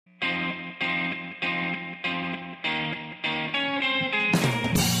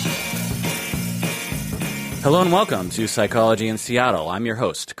Hello and welcome to Psychology in Seattle. I'm your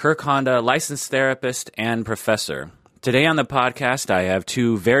host, Kirk Honda, licensed therapist and professor. Today on the podcast, I have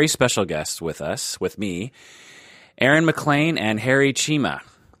two very special guests with me, Aaron McLean and Harry Chima.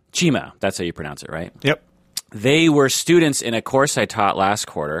 Chima, that's how you pronounce it, right? Yep. They were students in a course I taught last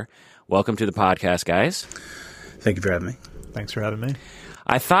quarter. Welcome to the podcast, guys. Thank you for having me. Thanks for having me.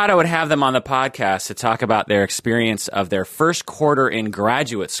 I thought I would have them on the podcast to talk about their experience of their first quarter in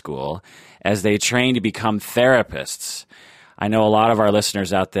graduate school as they train to become therapists. I know a lot of our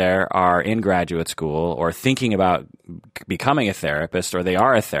listeners out there are in graduate school or thinking about becoming a therapist, or they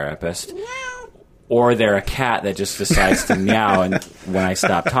are a therapist, or they're a cat that just decides to meow and when I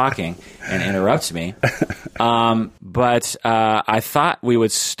stop talking and interrupts me. But I thought we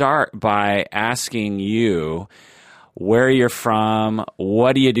would start by asking you where you're from,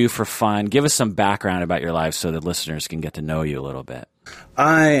 what do you do for fun? Give us some background about your life so that listeners can get to know you a little bit.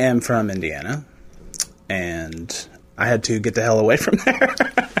 I am from Indiana, and I had to get the hell away from there.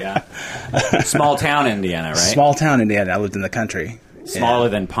 Yeah. Small town Indiana, right? Small town Indiana. I lived in the country. Smaller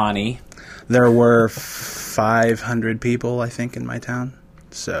than Pawnee. There were 500 people, I think, in my town.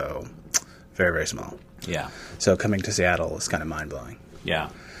 So, very, very small. Yeah. So, coming to Seattle is kind of mind-blowing. Yeah.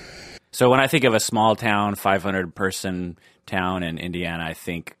 So when I think of a small town, 500-person town in Indiana, I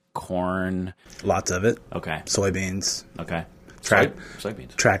think corn. Lots of it. Okay. Soybeans. Okay.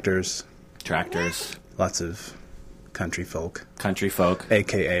 Soybeans. Tractors. Lots of country folk.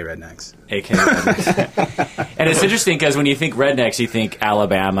 A.K.A. rednecks. A.K.A. rednecks. And it's interesting because when you think rednecks, you think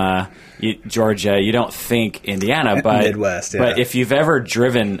Alabama, Georgia. You don't think Indiana. But Midwest, yeah. But if you've ever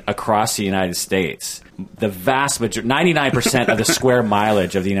driven across the United States, the vast majority, 99% of the square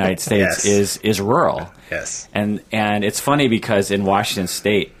mileage of the United States is rural. Yes. And it's funny because in Washington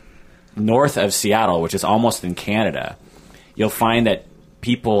State, north of Seattle, which is almost in Canada, you'll find that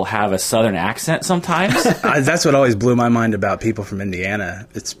people have a southern accent sometimes. That's what always blew my mind about people from Indiana.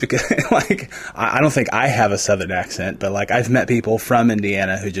 It's because, I don't think I have a southern accent, but, I've met people from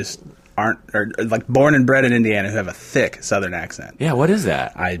Indiana who just aren't, or born and bred in Indiana who have a thick southern accent. Yeah, what is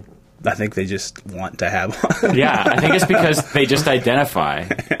that? I think they just want to have one. Yeah, I think it's because they just identify,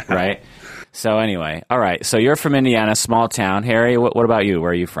 right? So anyway, all right. So you're from Indiana, small town. Harry, what about you?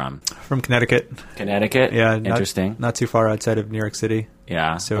 Where are you from? From Connecticut. Connecticut? Yeah. Interesting. Not too far outside of New York City.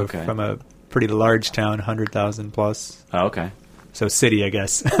 Yeah, So okay. from a pretty large town, 100,000 plus. Oh, okay. So city, I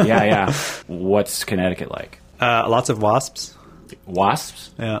guess. Yeah. What's Connecticut like? Lots of wasps.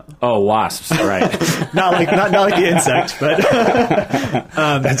 Wasps? Yeah. Oh, wasps, right. not like the insect, but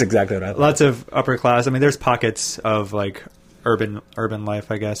That's exactly what I thought. lots of upper class. I mean, there's pockets of urban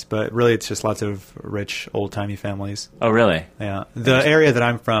life, I guess, but really it's just lots of rich, old-timey families. Oh, really? Yeah. The area that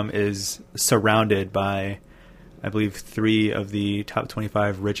I'm from is surrounded by, I believe, 3 of the top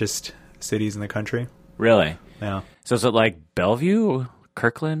 25 richest cities in the country. Really? Yeah. So is it like Bellevue,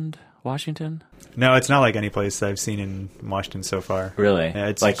 Kirkland, Washington? No, it's not like any place I've seen in Washington so far. Really? Yeah,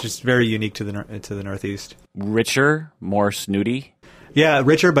 it's just very unique to the Northeast. Richer, more snooty? Yeah,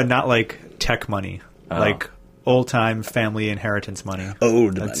 richer, but not like tech money. Oh. Like old-time family inheritance money.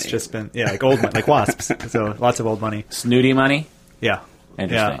 Old That's money. just been, like old money, like wasps. So lots of old money. Snooty money? Yeah.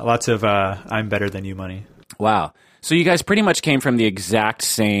 Interesting. Yeah, lots of I'm better than you money. Wow. So you guys pretty much came from the exact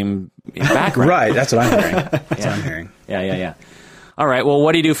same background. Right, that's what I'm hearing. That's what I'm hearing. Yeah. All right. Well,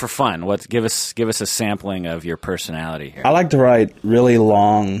 what do you do for fun? Give us a sampling of your personality here. I like to write really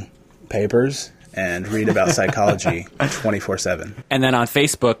long papers and read about psychology 24/7. And then on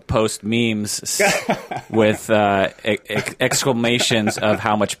Facebook, post memes with exclamations of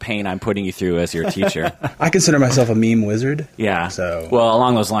how much pain I'm putting you through as your teacher. I consider myself a meme wizard. Yeah. So Well,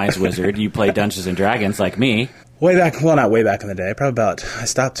 along those lines, Wizard, you play Dungeons and Dragons like me. way back, well, not way back in the day. I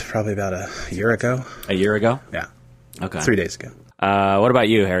stopped probably about a year ago. A year ago? Yeah, Okay. 3 days ago. What about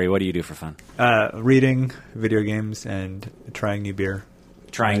you, Harry? What do you do for fun? Reading, video games, and trying new beer.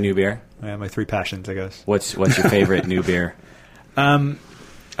 Trying new beer? My 3 passions, I guess. What's your favorite new beer? I've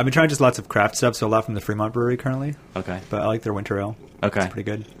been trying just lots of craft stuff, so a lot from the Fremont Brewery currently. Okay. But I like their winter ale. Okay. It's pretty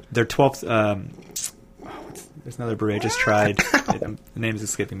good. Their 12th... there's another brewery I just tried. The name is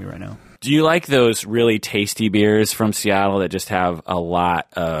escaping me right now. Do you like those really tasty beers from Seattle that just have a lot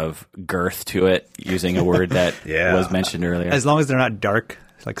of girth to it, using a word that Yeah. was mentioned earlier? As long as they're not dark,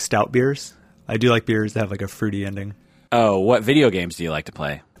 like stout beers. I do like beers that have like a fruity ending. Oh, what video games do you like to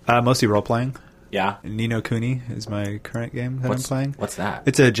play? Mostly role-playing. Yeah. Ni no Kuni is my current game that I'm playing. What's that?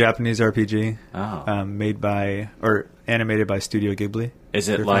 It's a Japanese RPG Oh. animated by Studio Ghibli. Is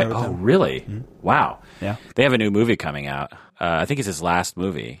it You're like, familiar with them? really? Mm-hmm. Wow. Yeah. They have a new movie coming out. I think it's his last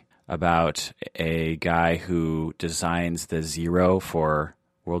movie, about a guy who designs the Zero for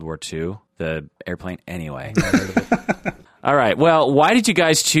World War II, the airplane anyway. All right. Well, why did you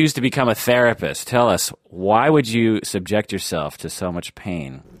guys choose to become a therapist? Tell us, why would you subject yourself to so much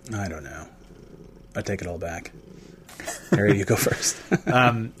pain? I don't know. I take it all back. Harry, you go first.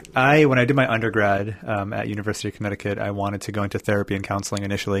 When I did my undergrad at University of Connecticut, I wanted to go into therapy and counseling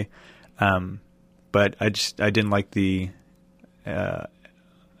initially, but I didn't like I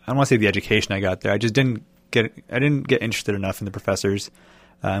don't want to say the education I got there. I didn't get interested enough in the professors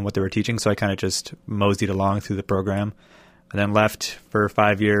and what they were teaching, so I kind of just moseyed along through the program, and then left for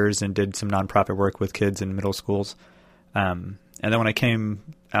 5 years and did some nonprofit work with kids in middle schools. And then when I came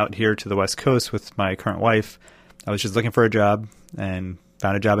out here to the West Coast with my current wife, I was just looking for a job and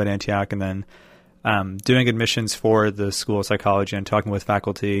found a job at Antioch, and then doing admissions for the School of Psychology and talking with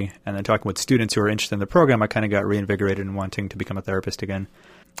faculty and then talking with students who were interested in the program, I kind of got reinvigorated in wanting to become a therapist again.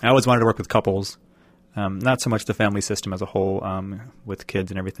 I always wanted to work with couples, not so much the family system as a whole with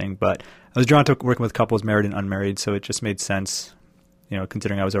kids and everything, but I was drawn to working with couples, married and unmarried, so it just made sense,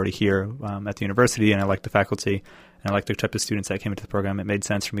 considering I was already here at the university and I liked the faculty and I liked the type of students that came into the program. It made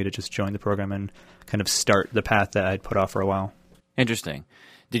sense for me to just join the program and kind of start the path that I'd put off for a while. Interesting.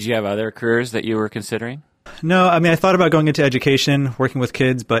 Did you have other careers that you were considering? No, I thought about going into education, working with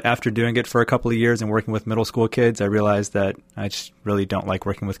kids, but after doing it for a couple of years and working with middle school kids, I realized that I just really don't like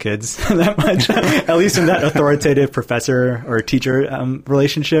working with kids that much, at least in that authoritative professor or teacher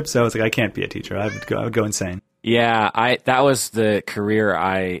relationship. So I was like, I can't be a teacher. I would go insane. Yeah, that was the career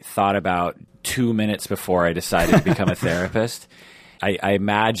I thought about 2 minutes before I decided to become a therapist. I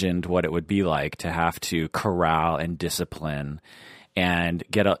imagined what it would be like to have to corral and discipline and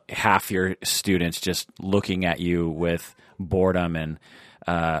get half your students just looking at you with boredom. And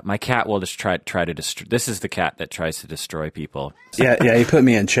my cat will just try to destroy. This is the cat that tries to destroy people. Yeah, he put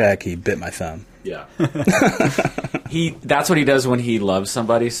me in check. He bit my thumb. Yeah. That's what he does when he loves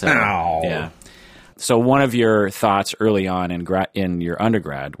somebody. So, ow. Yeah. So one of your thoughts early on in your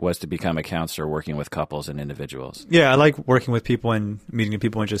undergrad was to become a counselor working with couples and individuals. Yeah, I like working with people and meeting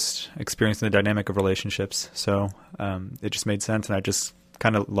people and just experiencing the dynamic of relationships. So it just made sense, and I just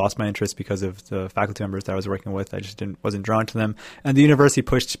kind of lost my interest because of the faculty members that I was working with. I just wasn't drawn to them. And the university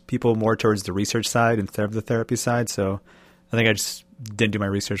pushed people more towards the research side instead of the therapy side. So I think I just didn't do my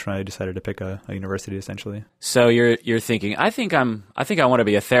research when I decided to pick a university, essentially. So you're thinking, I think I want to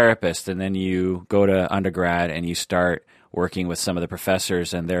be a therapist, and then you go to undergrad and you start working with some of the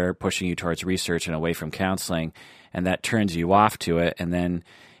professors, and they're pushing you towards research and away from counseling, and that turns you off to it, and then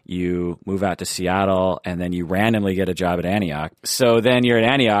you move out to Seattle, and then you randomly get a job at Antioch. So then you're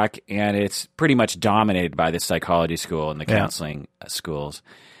at Antioch, and it's pretty much dominated by the psychology school and the counseling schools.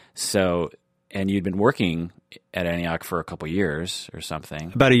 So, and you'd been working at Antioch for a couple years or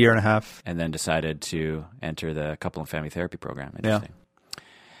something. About a year and a half. And then decided to enter the couple and family therapy program. Interesting.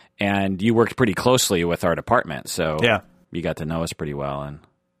 Yeah. And you worked pretty closely with our department, so you got to know us pretty well,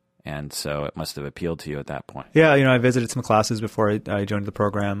 and so it must have appealed to you at that point. Yeah, I visited some classes before I joined the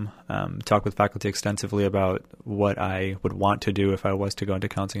program, talked with faculty extensively about what I would want to do if I was to go into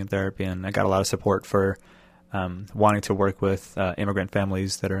counseling and therapy, and I got a lot of support for wanting to work with immigrant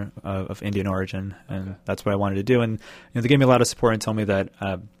families that are of Indian origin, and that's what I wanted to do. And they gave me a lot of support and told me that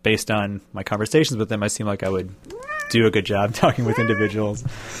based on my conversations with them, I seemed like I would do a good job talking with individuals.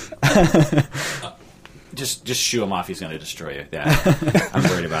 Just shoo him off. He's going to destroy you. Yeah, I'm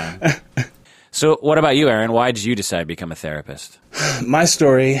worried about him. So what about you, Aaron? Why did you decide to become a therapist? My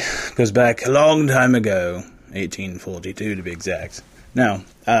story goes back a long time ago, 1842 to be exact. Now,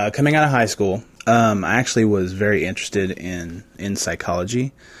 coming out of high school, I actually was very interested in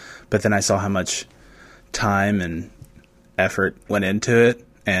psychology, but then I saw how much time and effort went into it,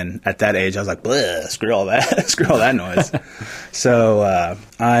 and at that age I was like, bleh, screw all that, screw all that noise. So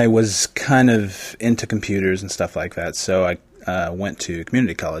I was kind of into computers and stuff like that, so I went to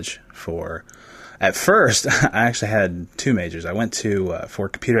community college for... At first, I actually had two majors. I went to for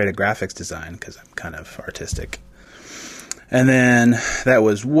computer-aided graphics design because I'm kind of artistic. And then that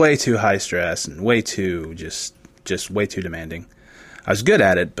was way too high stress and way too, just way too demanding. I was good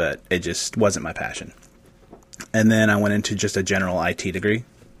at it, but it just wasn't my passion. And then I went into just a general IT degree.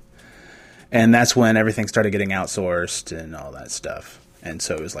 And that's when everything started getting outsourced and all that stuff. And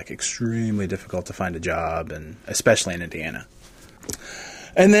so it was like extremely difficult to find a job, and especially in Indiana.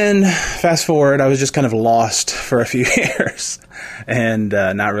 And then fast forward, I was just kind of lost for a few years and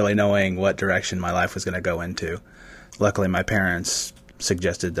not really knowing what direction my life was going to go into. Luckily, my parents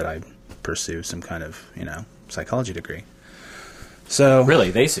suggested that I pursue some kind of, psychology degree. So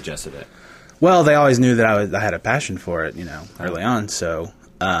really, they suggested it? Well, they always knew that I had a passion for it, early on. So,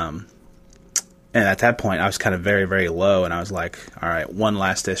 and at that point, I was kind of very, very low, and I was like, all right, one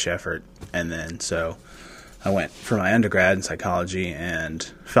last-ditch effort. And then so I went for my undergrad in psychology and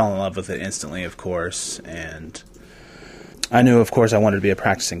fell in love with it instantly, of course. And I knew, of course, I wanted to be a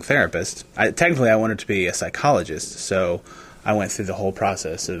practicing therapist. Technically, I wanted to be a psychologist, so I went through the whole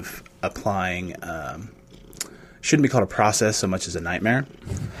process of applying. Shouldn't be called a process so much as a nightmare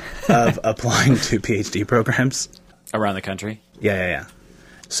of applying to PhD programs Around the country? Yeah.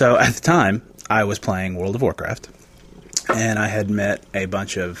 So at the time, I was playing World of Warcraft, and I had met a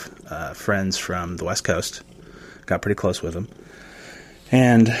bunch of friends from the West Coast. Got pretty close with them.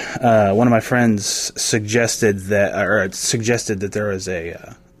 And one of my friends suggested that there was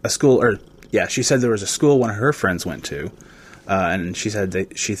a school, she said there was a school one of her friends went to, and she said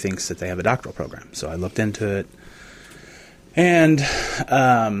that she thinks that they have a doctoral program. So I looked into it and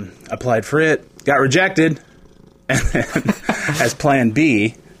applied for it, got rejected, and then as plan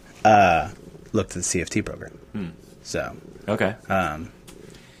B, looked at the CFT program. So Okay.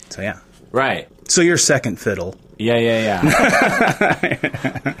 so yeah. Right. So you're second fiddle. Yeah.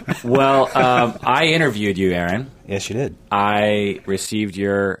 Well, I interviewed you, Aaron. Yes, you did. I received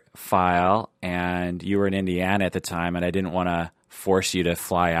your file, and you were in Indiana at the time, and I didn't want to force you to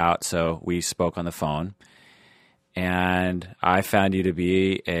fly out, so we spoke on the phone. And I found you to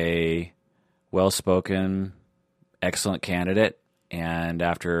be a well-spoken, excellent candidate. And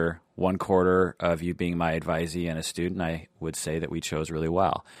after 1/4 of you being my advisee and a student, I would say that we chose really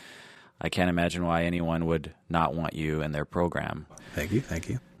well. I can't imagine why anyone would not want you in their program. Thank you.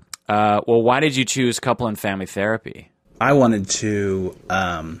 Well, why did you choose couple and family therapy? I wanted to,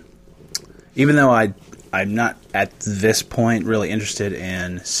 even though I'm not at this point really interested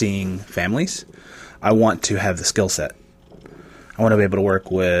in seeing families, I want to have the skill set. I want to be able to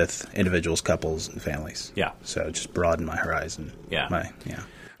work with individuals, couples, and families. Yeah. So just broaden my horizon. Yeah. Yeah.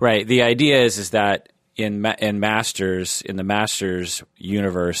 Right. The idea is that in the master's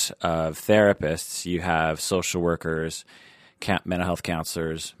universe of therapists, you have social workers, mental health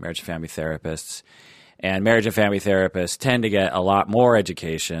counselors, marriage and family therapists, and marriage and family therapists tend to get a lot more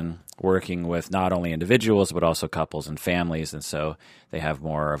education working with not only individuals but also couples and families, and so they have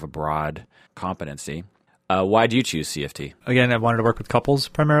more of a broad competency. Why do you choose CFT? Again, I wanted to work with couples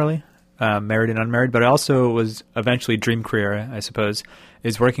primarily, married and unmarried, but I also was eventually dream career, I suppose,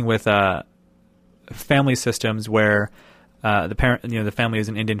 is working with family systems where the family is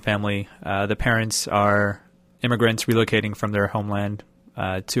an Indian family. The parents are immigrants relocating from their homeland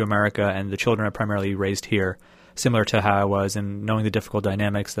to America, and the children are primarily raised here, similar to how I was. And knowing the difficult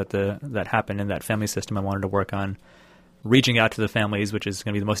dynamics that happen in that family system, I wanted to work on reaching out to the families, which is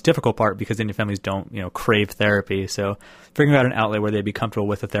going to be the most difficult part because Indian families don't, crave therapy. So figuring out an outlet where they'd be comfortable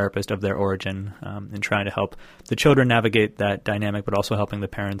with a therapist of their origin, and trying to help the children navigate that dynamic, but also helping the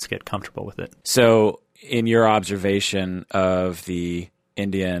parents get comfortable with it. So in your observation of the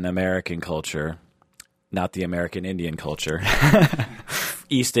Indian American culture, not the American Indian culture,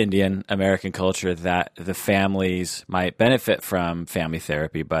 East Indian American culture, that the families might benefit from family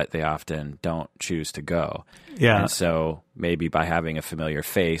therapy, but they often don't choose to go. Yeah. And so maybe by having a familiar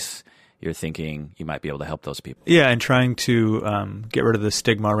face, you're thinking you might be able to help those people. Yeah, and trying to get rid of the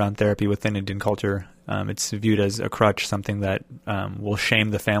stigma around therapy within Indian culture. It's viewed as a crutch, something that will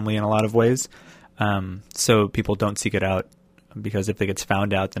shame the family in a lot of ways. So people don't seek it out, because if it gets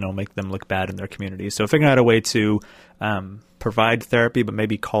found out, then it'll make them look bad in their community. So figuring out a way to provide therapy, but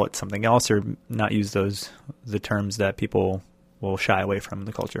maybe call it something else, or not use the terms that people will shy away from in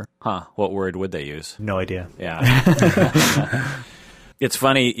the culture. Huh. What word would they use? No idea. Yeah. It's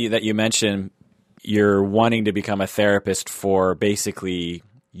funny that you mentioned you're wanting to become a therapist for basically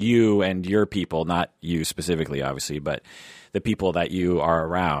you and your people, not you specifically, obviously, but the people that you are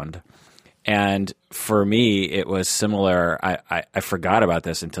around. And for me, it was similar. I forgot about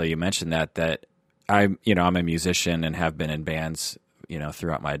this until you mentioned that I'm a musician and have been in bands,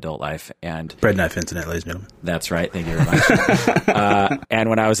 throughout my adult life. And Bread Knife Internet, ladies and gentlemen. That's right. Thank you very much. And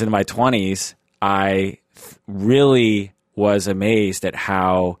when I was in my 20s, I really was amazed at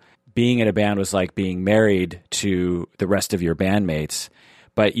how being in a band was like being married to the rest of your bandmates,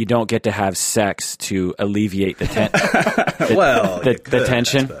 but you don't get to have sex to alleviate the the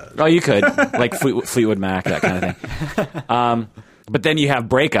tension. Oh, you could, like Fleetwood Mac, that kind of thing. But then you have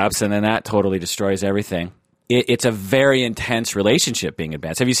breakups, and then that totally destroys everything. It's a very intense relationship being in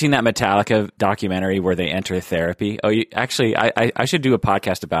bands. Have you seen that Metallica documentary where they enter therapy? Oh, I should do a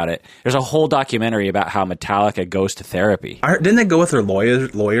podcast about it. There's a whole documentary about how Metallica goes to therapy. Didn't they go with their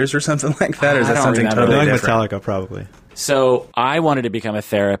lawyers or something like that? Or is that something totally different? Metallica, probably. So I wanted to become a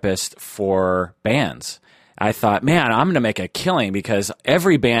therapist for bands. I thought, man, I'm going to make a killing because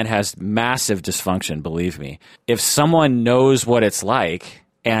every band has massive dysfunction, believe me. If someone knows what it's like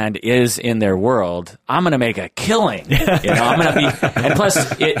and is in their world, I'm going to make a killing. I'm going to be, and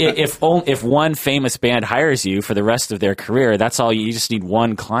plus, if one famous band hires you for the rest of their career, that's all you just need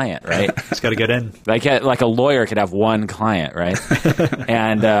one client, right? Just got to get in. Like a lawyer could have one client, right?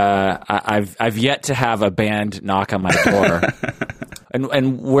 And I've yet to have a band knock on my door.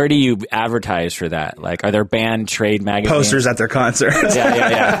 And where do you advertise for that? Like, are there band trade magazines? Posters at their concerts.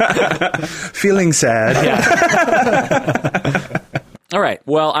 Yeah. Feeling sad. Yeah. All right.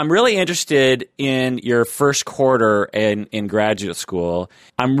 Well, I'm really interested in your first quarter in graduate school.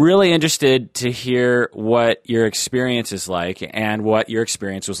 I'm really interested to hear what your experience is like and what your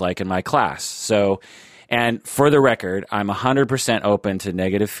experience was like in my class. So, and for the record, I'm 100% open to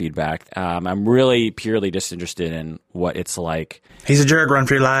negative feedback. I'm really purely just interested in what it's like. He's a jerk. Run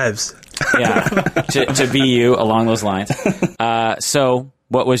for your lives. Yeah, to be you along those lines. So,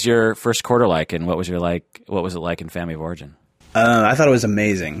 what was your first quarter like, and what was it like in Family of Origin? I thought it was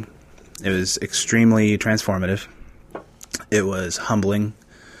amazing. It was extremely transformative. It was humbling,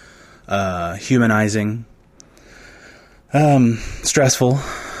 humanizing, stressful.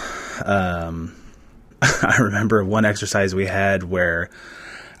 I remember one exercise we had where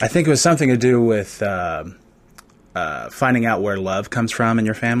I think it was something to do with finding out where love comes from in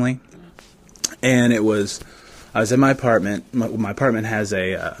your family. And I was in my apartment. My apartment has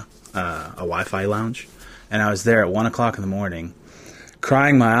a Wi-Fi lounge. And I was there at 1 o'clock in the morning,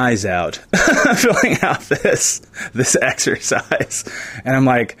 crying my eyes out, filling out this exercise. And I'm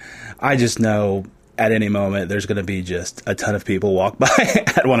like, I just know at any moment there's going to be just a ton of people walk by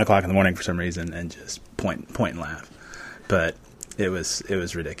at 1 o'clock in the morning for some reason and just point and laugh. But it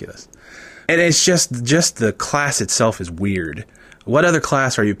was ridiculous. And it's just the class itself is weird. What other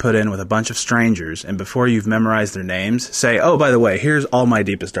class are you put in with a bunch of strangers, and before you've memorized their names, say, oh, by the way, here's all my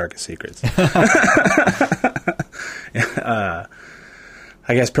deepest, darkest secrets. I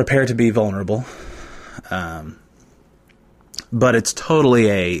guess prepare to be vulnerable. But it's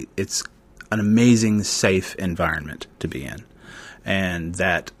totally it's an amazing, safe environment to be in. And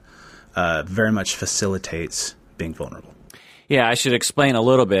that very much facilitates being vulnerable. Yeah, I should explain a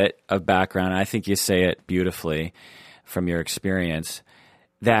little bit of background. I think you say it beautifully from your experience,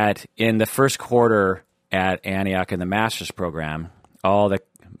 that in the first quarter at Antioch in the master's program, all the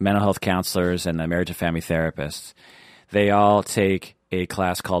mental health counselors and the marriage and family therapists, they all take a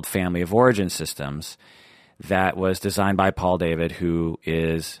class called Family of Origin Systems that was designed by Paul David, who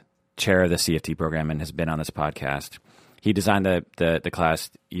is chair of the CFT program and has been on this podcast. He designed the class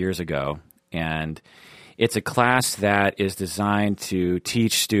years ago, and it's a class that is designed to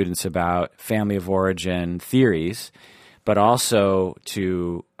teach students about family of origin theories, but also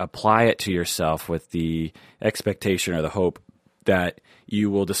to apply it to yourself with the expectation or the hope that you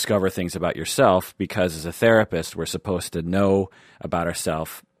will discover things about yourself, because as a therapist, we're supposed to know about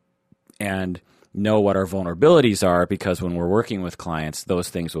ourselves and know what our vulnerabilities are, because when we're working with clients, those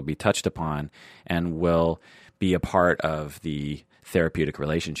things will be touched upon and will be a part of the therapeutic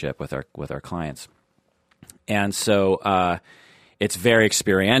relationship with our clients. And so it's very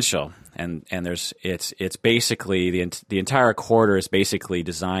experiential. And it's basically the entire quarter is basically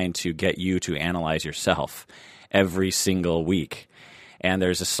designed to get you to analyze yourself every single week. And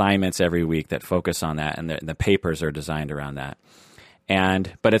there's assignments every week that focus on that, and the papers are designed around that.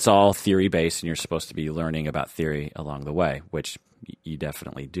 But it's all theory based, and you're supposed to be learning about theory along the way, which you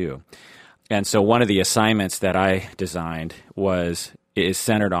definitely do. And so one of the assignments that I designed is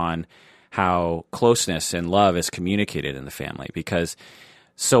centered on how closeness and love is communicated in the family, because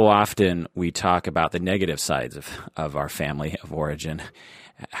so often we talk about the negative sides of our family of origin,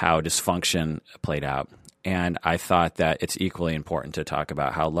 how dysfunction played out. And I thought that it's equally important to talk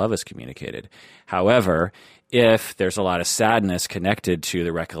about how love is communicated. However, if there's a lot of sadness connected to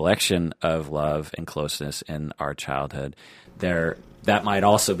the recollection of love and closeness in our childhood, that might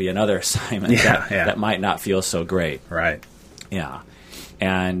also be another assignment that might not feel so great. Right. Yeah.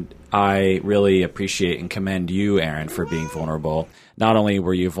 And I really appreciate and commend you, Aaron, for being vulnerable. Not only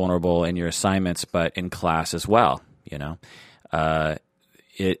were you vulnerable in your assignments, but in class as well.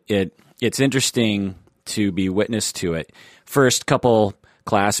 It's interesting to be witness to it. First couple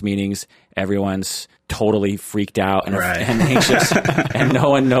class meetings, everyone's totally freaked out and anxious, and no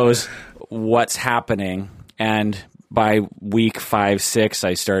one knows what's happening. And by week 5, 6,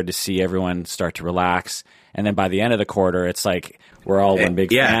 I started to see everyone start to relax. And then by the end of the quarter, it's like we're all one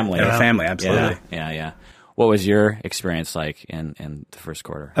big family. Yeah, family, absolutely. Yeah. What was your experience like in the first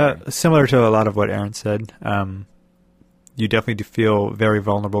quarter? Similar to a lot of what Aaron said. You definitely do feel very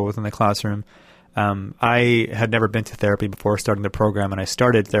vulnerable within the classroom. I had never been to therapy before starting the program, and I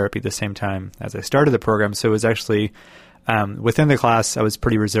started therapy the same time as I started the program, so it was actually Within the class, I was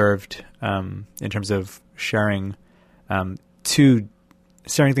pretty reserved in terms of sharing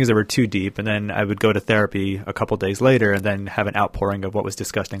things that were too deep, and then I would go to therapy a couple days later and then have an outpouring of what was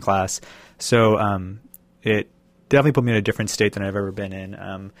discussed in class. So it definitely put me in a different state than I've ever been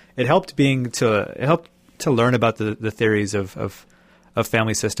in. It helped to learn about the theories of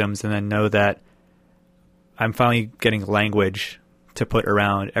family systems, and then know that I'm finally getting language to put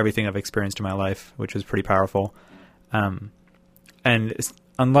around everything I've experienced in my life, which was pretty powerful. And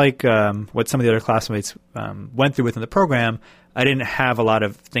unlike what some of the other classmates went through within the program, I didn't have a lot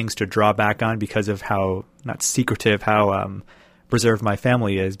of things to draw back on because of how, not secretive, how reserved my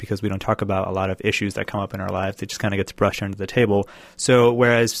family is, because we don't talk about a lot of issues that come up in our lives. It just kind of gets brushed under the table. So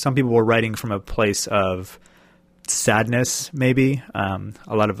whereas some people were writing from a place of sadness, maybe, a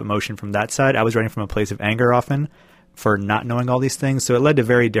lot of emotion from that side, I was writing from a place of anger often for not knowing all these things. So it led to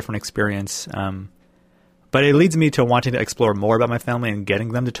very different experience. But it leads me to wanting to explore more about my family and getting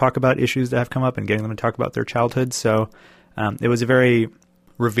them to talk about issues that have come up and getting them to talk about their childhood. So it was a very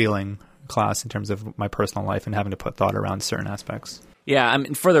revealing class in terms of my personal life and having to put thought around certain aspects. Yeah, I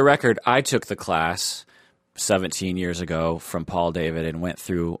mean, for the record, I took the class 17 years ago from Paul David and went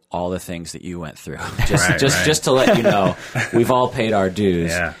through all the things that you went through. Just to let you know, we've all paid our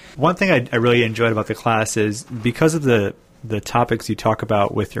dues. Yeah. One thing I really enjoyed about the class is because of the topics you talk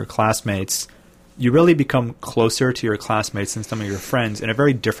about with your classmates, you really become closer to your classmates and some of your friends in a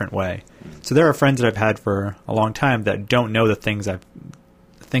very different way. So there are friends that I've had for a long time that don't know the things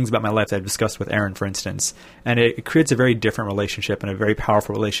about my life that I've discussed with Aaron, for instance. And it creates a very different relationship and a very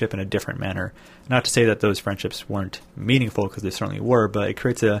powerful relationship in a different manner. Not to say that those friendships weren't meaningful, because they certainly were, but it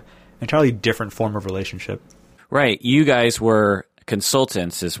creates an entirely different form of relationship. Right. You guys were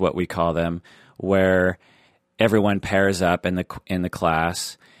consultants, is what we call them, where everyone pairs up in the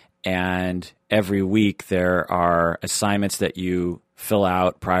class, and every week there are assignments that you fill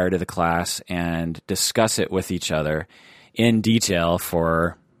out prior to the class and discuss it with each other in detail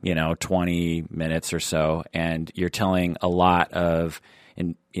for 20 minutes or so, and you're telling a lot of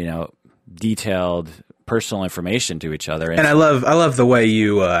detailed personal information to each other. And I love the way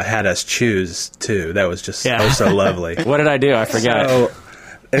you had us choose too. That was just so lovely. What did I do? I forget. So,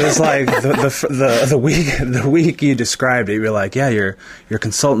 it was like the week you described it, you were like, yeah, your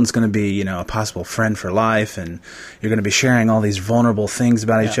consultant's going to be, a possible friend for life, and you're going to be sharing all these vulnerable things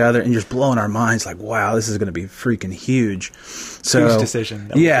about each other, and you're just blowing our minds like, wow, this is going to be freaking huge. So, huge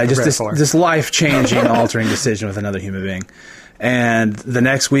decision. Yeah, just this life-changing, altering decision with another human being. And the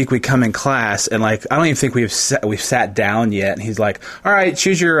next week we come in class, and like, I don't even think we've sat down yet, and he's like, all right,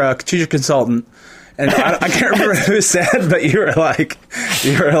 choose your consultant. And I can't remember who said, but you were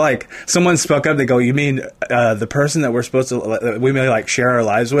like, someone spoke up. They go, "You mean the person that we're supposed to, we may like share our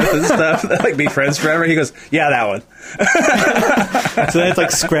lives with and stuff, like be friends forever?" He goes, "Yeah, that one." So that's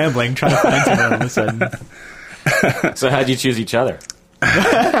like scrambling, trying to find someone all of a sudden. So how'd you choose each other?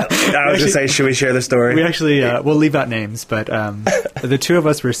 I was going to say, should we share the story? We actually, we'll leave out names, but the two of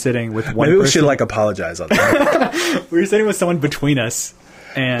us were sitting with one Maybe we person. should apologize on that. We were sitting with someone between us,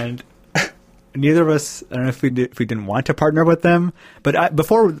 and neither of us, I don't know if we didn't want to partner with them, but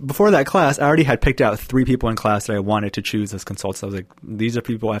before that class, I already had picked out 3 people in class that I wanted to choose as consultants. I was like, these are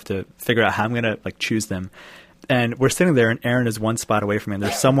people I have to figure out how I'm going to choose them. And we're sitting there, and Aaron is one spot away from me. And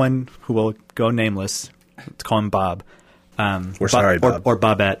there's someone who will go nameless. Let's call him Bob. We're sorry, Bob. Or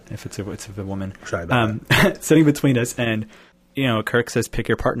Bobette, if it's a woman. We're sorry about that. Sitting between us, and Kirk says, pick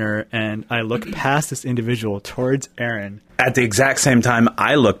your partner, and I look past this individual towards Aaron. At the exact same time,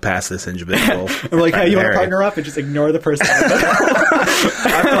 I look past this individual. And we're like, hey, you want to partner up? And just ignore the person.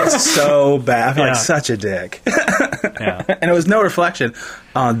 I felt so bad. I felt like such a dick. Yeah. And it was no reflection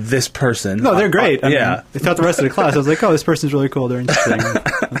on this person. No, they're great. I mean, yeah. throughout the rest of the class, I was like, oh, this person's really cool. They're interesting.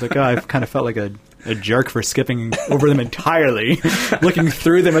 I was like, oh, I kind of felt like a jerk for skipping over them entirely, looking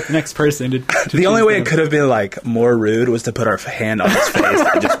through them at the next person. To the only way it could have been more rude was to put our hand on his face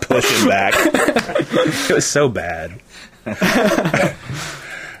and just push him back. It was so bad.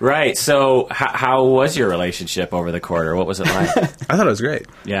 Right. So how was your relationship over the quarter? What was it like? I thought it was great.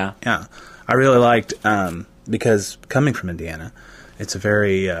 Yeah. Yeah. I really liked, because coming from Indiana, it's a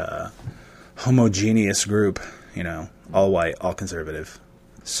very homogeneous group, all white, all conservative.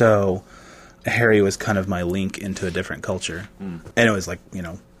 So Harry was kind of my link into a different culture. And it was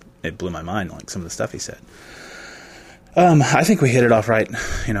it blew my mind, some of the stuff he said. I think we hit it off right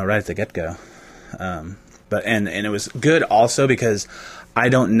at the get-go. But it was good also because I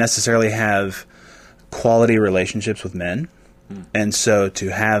don't necessarily have quality relationships with men. And so to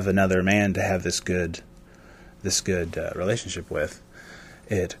have another man to have this good relationship with,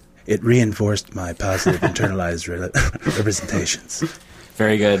 it it reinforced my positive internalized representations.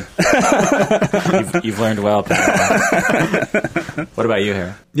 Very good. You've learned well, Pat. What about you,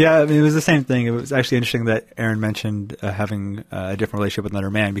 Harry? Yeah, I mean, it was the same thing. It was actually interesting that Aaron mentioned having a different relationship with another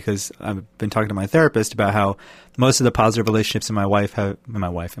man, because I've been talking to my therapist about how most of the positive relationships in my life have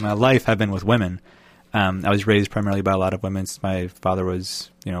been with women. I was raised primarily by a lot of women. My father was,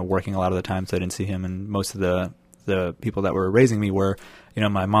 working a lot of the time, so I didn't see him, and most of the people that were raising me were,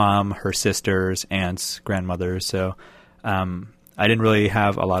 my mom, her sisters, aunts, grandmothers. So I didn't really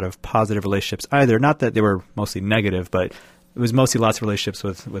have a lot of positive relationships either. Not that they were mostly negative, but it was mostly lots of relationships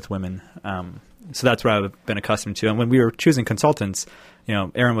with women. So that's what I've been accustomed to. And when we were choosing consultants,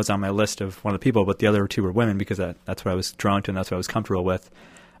 Aaron was on my list of one of the people, but the other two were women, because that's what I was drawn to and that's what I was comfortable with.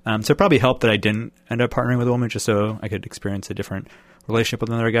 So it probably helped that I didn't end up partnering with a woman, just so I could experience a different relationship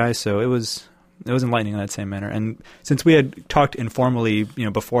with another guy. So it was enlightening in that same manner. And since we had talked informally,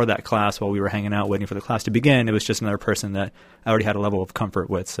 before that class, while we were hanging out waiting for the class to begin, it was just another person that I already had a level of comfort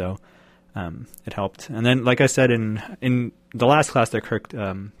with. So it helped. And then, like I said, in the last class that Kirk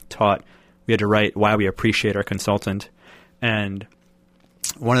taught, we had to write why we appreciate our consultant. And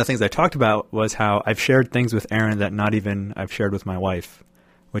one of the things I talked about was how I've shared things with Aaron that not even I've shared with my wife,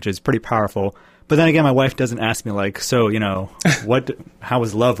 which is pretty powerful. But then again, my wife doesn't ask me how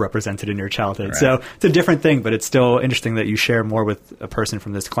was love represented in your childhood? Right. So it's a different thing, but it's still interesting that you share more with a person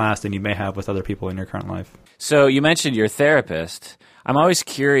from this class than you may have with other people in your current life. So you mentioned your therapist. I'm always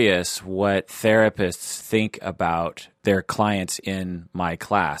curious what therapists think about their clients in my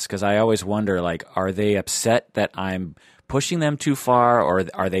class, because I always wonder, are they upset that I'm pushing them too far, or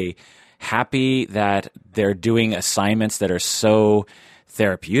are they happy that they're doing assignments that are so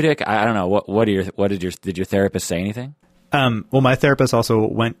therapeutic? I don't know. Did your therapist say anything? Well, my therapist also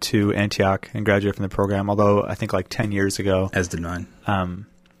went to Antioch and graduated from the program, although I think 10 years ago. As did mine.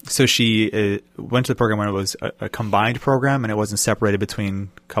 So she went to the program when it was a combined program, and it wasn't separated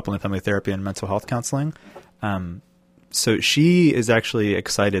between couple and family therapy and mental health counseling. So she is actually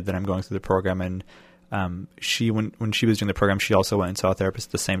excited that I'm going through the program, and when she was doing the program, she also went and saw a therapist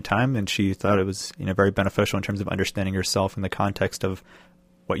at the same time, and she thought it was very beneficial in terms of understanding yourself in the context of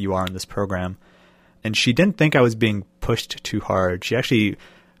what you are in this program. And she didn't think I was being pushed too hard. She actually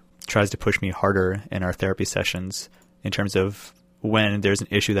tries to push me harder in our therapy sessions in terms of when there's an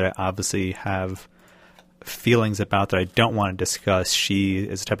issue that I obviously have feelings about that I don't want to discuss. She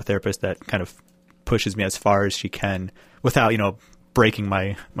is the type of therapist that kind of pushes me as far as she can without, breaking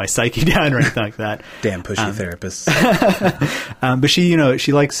my psyche down or anything like that. Damn pushy therapists. But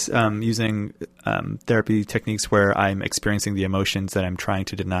she likes using therapy techniques where I'm experiencing the emotions that I'm trying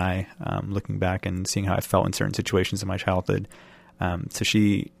to deny, looking back and seeing how I felt in certain situations in my childhood. So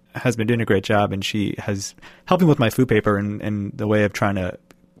she has been doing a great job, and she has helping with my food paper and the way of trying to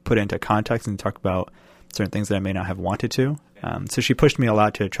put it into context and talk about certain things that I may not have wanted to. So she pushed me a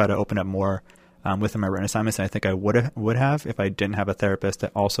lot to try to open up more within my written assignments, and I think I would have if I didn't have a therapist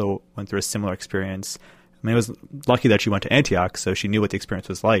that also went through a similar experience. I mean, it was lucky that she went to Antioch, so she knew what the experience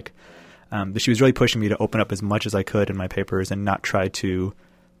was like. But she was really pushing me to open up as much as I could in my papers and not try to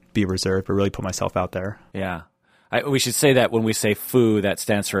be reserved, but really put myself out there. Yeah. We should say that when we say FOO, that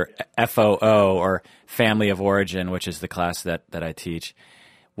stands for FOO, or Family of Origin, which is the class that I teach.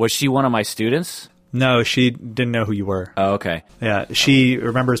 Was she one of my students? No, she didn't know who you were. Oh, okay. Yeah, she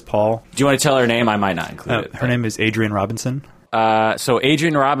remembers Paul. Do you want to tell her name? I might not include it. Her name is Adrienne Robinson. So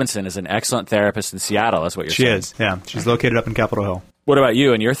Adrienne Robinson is an excellent therapist in Seattle. That's what you're saying. She is, yeah. She's located up in Capitol Hill. What about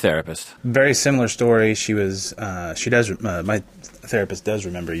you and your therapist? Very similar story. She was, my therapist does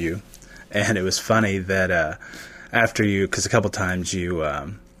remember you. And it was funny that after you, because a couple times you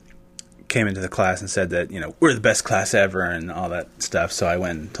came into the class and said that, we're the best class ever and all that stuff. So I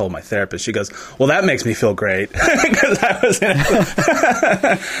went and told my therapist. She goes, well, that makes me feel great. Because I was in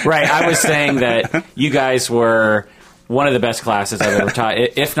Right. I was saying that you guys were one of the best classes I've ever taught,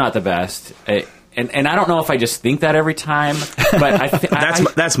 if not the best. And I don't know if I just think that every time,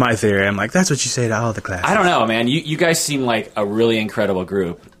 but that's my theory. I'm like, that's what you say to all the classes. I don't know, man. You guys seem like a really incredible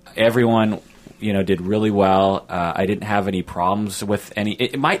group. Everyone, did really well. I didn't have any problems with any.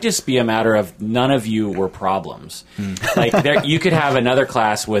 It might just be a matter of none of you were problems. Like you could have another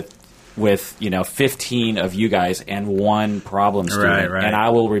class with 15 of you guys and one problem student, right. And I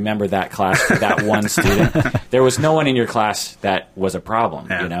will remember that class for that one student. There was no one in your class that was a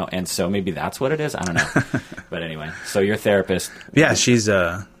problem, and so maybe that's what it is. I don't know. But anyway, so your therapist. Yeah, she's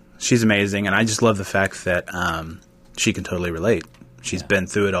amazing, and I just love the fact that she can totally relate. She's been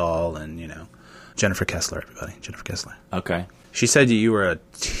through it all, and Jennifer Kessler, everybody. Jennifer Kessler. Okay. She said you were a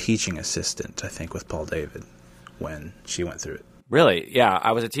teaching assistant, I think, with Paul David when she went through it. Really? Yeah.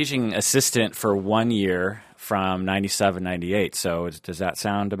 I was a teaching assistant for 1 year from 97, 98. So does that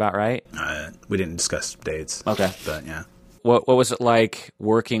sound about right? We didn't discuss dates. Okay. But yeah. What was it like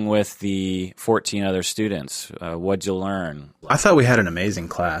working with the 14 other students? What'd you learn? I thought we had an amazing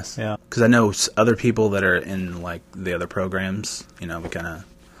class. Yeah. Because I know other people that are in like the other programs, we kind of,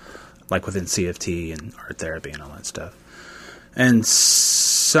 like within CFT and art therapy and all that stuff. And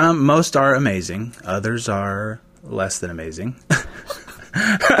most are amazing. Others are less than amazing.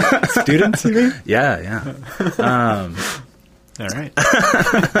 Students, you mean? Yeah. All right.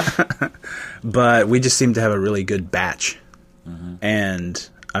 But we just seem to have a really good batch. Mm-hmm. And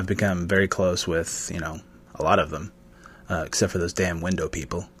I've become very close with, a lot of them, except for those damn window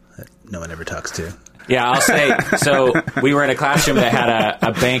people that no one ever talks to. Yeah, I'll say, so we were in a classroom that had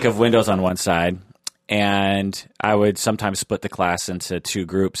a bank of windows on one side, and I would sometimes split the class into two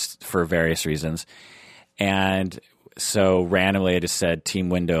groups for various reasons. And so randomly I just said team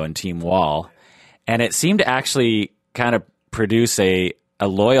window and team wall. And it seemed to actually kind of produce a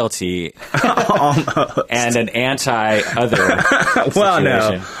loyalty and an anti-other Well, no.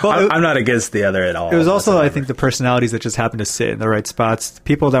 situation. Well, I'm not against the other at all. It was also, I think, the personalities that just happened to sit in the right spots. The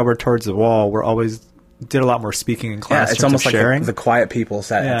people that were towards the wall were always did a lot more speaking in class. Yeah, it's almost like sharing. the quiet people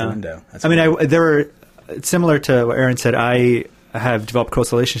sat at the window. That's there were, similar to what Aaron said, I have developed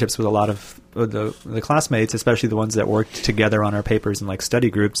close relationships with a lot of the classmates, especially the ones that worked together on our papers and like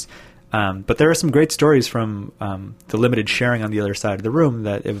study groups. But there are some great stories from the limited sharing on the other side of the room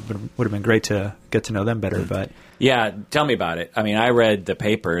that it would have been great to get to know them better. But yeah, tell me about it. I mean, I read the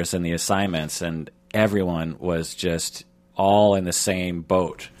papers and the assignments, and everyone was just all in the same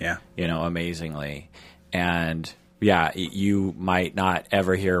boat. Yeah, amazingly. And yeah, you might not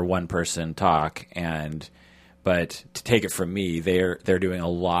ever hear one person talk, but to take it from me, they're doing a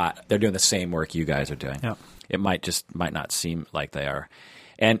lot. They're doing the same work you guys are doing. Yeah. It might not seem like they are.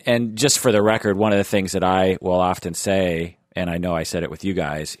 And just for the record, one of the things that I will often say, and I know I said it with you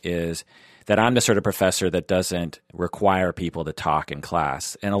guys, is that I'm the sort of professor that doesn't require people to talk in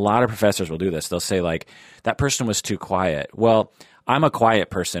class. And a lot of professors will do this. They'll say, like, that person was too quiet. Well, I'm a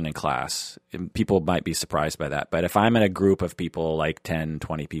quiet person in class. People might be surprised by that. But if I'm in a group of people, like 10,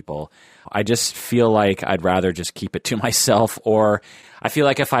 20 people, I just feel like I'd rather just keep it to myself, or I feel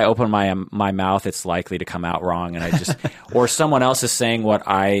like if I open my mouth, it's likely to come out wrong, and or someone else is saying what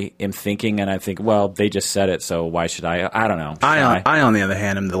I am thinking, and I think, well, they just said it, so why should I? I don't know. I on the other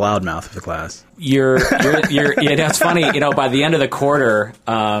hand, am the loudmouth of the class. You're yeah, that's funny. By the end of the quarter.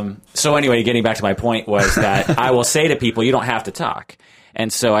 So anyway, getting back to my point was that I will say to people, you don't have to talk.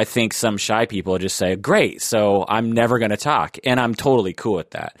 And so I think some shy people just say, great, so I'm never going to talk. And I'm totally cool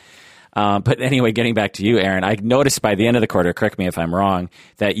with that. But anyway, getting back to you, Aaron, I noticed by the end of the quarter, correct me if I'm wrong,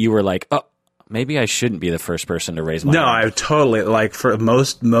 that you were like, oh, maybe I shouldn't be the first person to raise my hand. No, I totally, like, for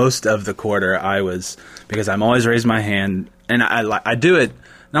most of the quarter, I was, because I'm always raising my hand, and I do it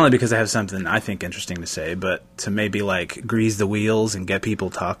not only because I have something I think interesting to say, but to maybe, like, grease the wheels and get people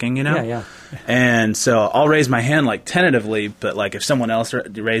talking, Yeah. And so I'll raise my hand, like, tentatively, but, like, if someone else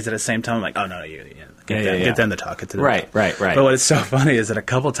raised it at the same time, I'm like, oh, no, you get them to talk. Right. But what's so funny is that a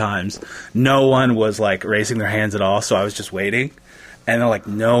couple times, no one was, like, raising their hands at all, so I was just waiting. And then, like,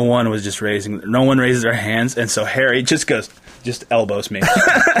 no one raises their hands, and so Harry just elbows me.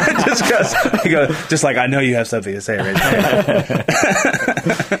 He goes, just like, I know you have something to say, raise your hand.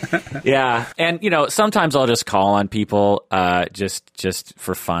 Yeah, and sometimes I'll just call on people just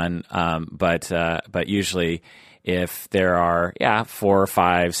for fun. But usually, if there are 4 or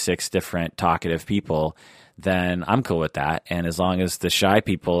 5, 6 different talkative people, then I'm cool with that. And as long as the shy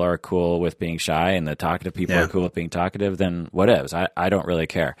people are cool with being shy and the talkative people are cool with being talkative, then whatevs. I don't really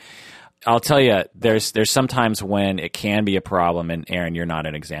care. I'll tell you, there's sometimes when it can be a problem, and Aaron, you're not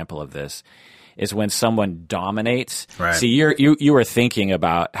an example of this, is when someone dominates. Right. See, you were thinking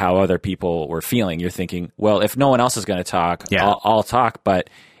about how other people were feeling. You're thinking, well, if no one else is going to talk, I'll talk. But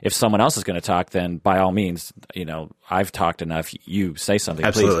if someone else is going to talk, then by all means, I've talked enough. You say something,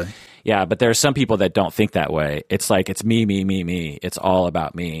 Absolutely. please. Yeah, but there are some people that don't think that way. It's like, it's me, me, me, me. It's all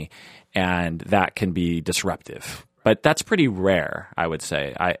about me. And that can be disruptive. But that's pretty rare, I would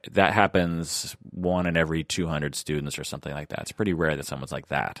say. That happens 1 in every 200 students or something like that. It's pretty rare that someone's like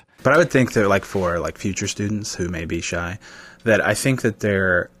that. But I would think that, like, for like future students who may be shy, that I think that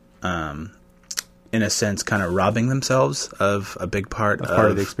they're, in a sense, kind of robbing themselves of a big part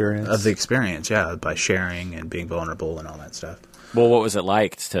of the experience. yeah, by sharing and being vulnerable and all that stuff. Well, what was it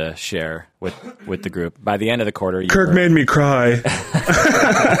like to share with the group? By the end of the quarter, Kirk made me cry.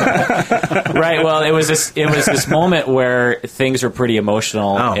 Right. Well, it was this moment where things were pretty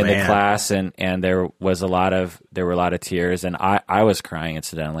emotional in the class, and there were a lot of tears, and I was crying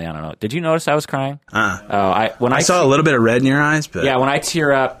incidentally. I don't know. Did you notice I was crying? I saw a little bit of red in your eyes, but yeah, when I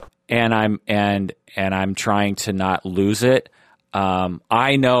tear up and I'm trying to not lose it,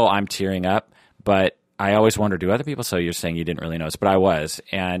 I know I'm tearing up, but I always wonder, do other people? So you're saying you didn't really notice, but I was.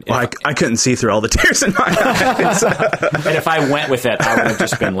 And I couldn't see through all the tears in my eyes. And if I went with it, I would have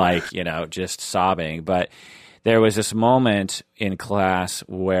just been like, just sobbing. But there was this moment in class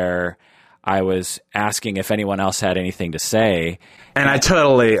where I was asking if anyone else had anything to say. And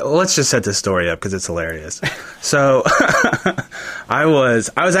let's just set this story up because it's hilarious. So I was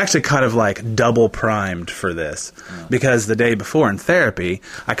actually kind of like double primed for this because the day before in therapy,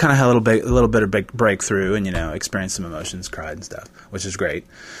 I kind of had a little bit of breakthrough and, experienced some emotions, cried and stuff, which is great.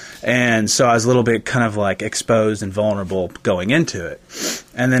 And so I was a little bit kind of like exposed and vulnerable going into it.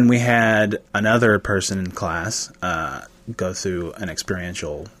 And then we had another person in class go through an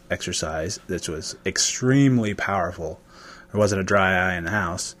experiential exercise that was extremely powerful. There wasn't a dry eye in the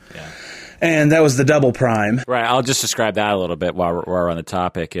house. Yeah. And that was the double prime. Right. I'll just describe that a little bit while we're on the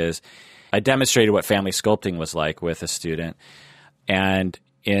topic. Is I demonstrated what family sculpting was like with a student. And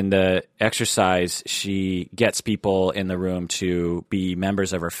in the exercise, she gets people in the room to be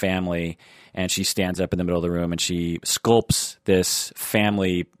members of her family, and she stands up in the middle of the room and she sculpts this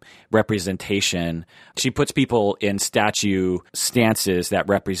family representation. She puts people in statue stances that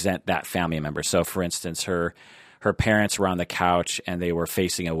represent that family member. So, for instance, her parents were on the couch and they were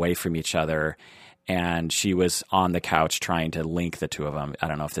facing away from each other, and she was on the couch trying to link the two of them. I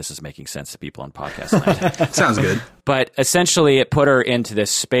don't know if this is making sense to people in podcast land. Sounds good. But essentially it put her into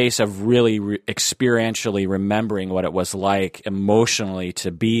this space of really experientially remembering what it was like emotionally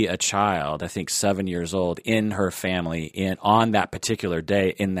to be a child, I think 7 years old, in her family, on that particular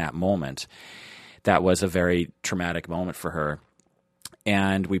day, in that moment. That was a very traumatic moment for her.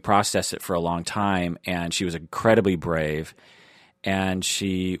 And we processed it for a long time, and she was incredibly brave, and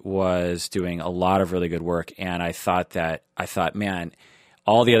she was doing a lot of really good work. And I thought, man,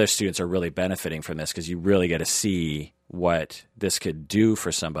 all the other students are really benefiting from this because you really get to see what this could do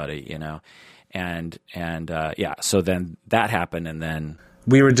for somebody, and so then that happened, and then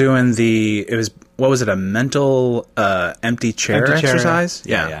we were doing a mental empty chair exercise?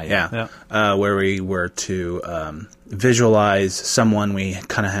 Yeah. Where we were to visualize someone we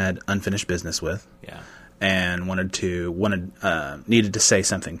kind of had unfinished business with. Yeah. And needed to say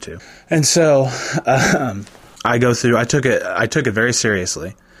something to. And so I took it very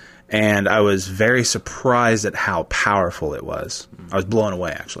seriously, and I was very surprised at how powerful it was. I was blown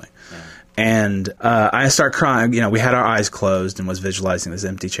away, actually. Yeah. And I started crying. We had our eyes closed and was visualizing this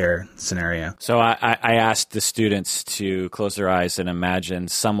empty chair scenario. So I asked the students to close their eyes and imagine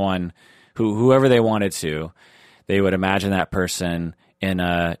someone whoever they wanted to. They would imagine that person in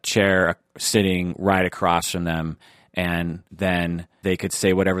a chair sitting right across from them, and then they could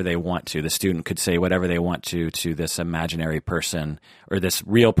say whatever they want to. The student could say whatever they want to this imaginary person or this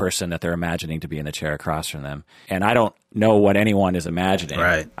real person that they're imagining to be in the chair across from them. And I don't know what anyone is imagining.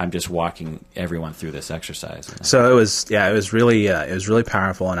 Right. I'm just walking everyone through this exercise. So it was really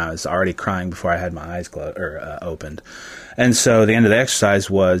powerful, and I was already crying before I had my eyes opened. And so the end of the exercise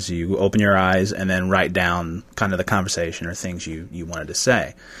was you open your eyes and then write down kind of the conversation or things you wanted to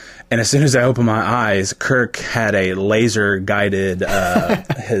say. And as soon as I opened my eyes, Kirk had a laser guided,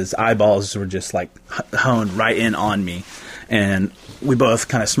 his eyeballs were just like honed right in on me. And we both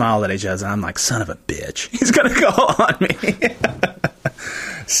kind of smiled at each other, and I'm like, son of a bitch, he's going to go on me.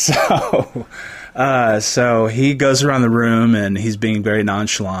 So he goes around the room, and he's being very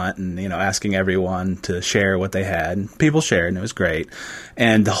nonchalant and, asking everyone to share what they had. And people shared, and it was great.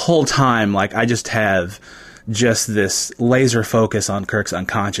 And the whole time, like, I just have just this laser focus on Kirk's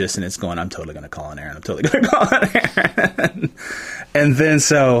unconscious, and it's going, I'm totally going to call on Aaron. I'm totally going to call on Aaron. And then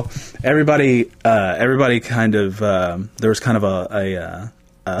so everybody kind of, there was kind of a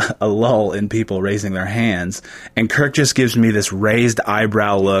lull in people raising their hands, and Kirk just gives me this raised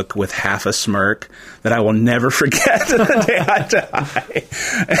eyebrow look with half a smirk that I will never forget the day I die.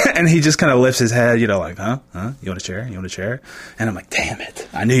 And he just kind of lifts his head, like, huh? You want a chair? You want a chair? And I'm like, damn it.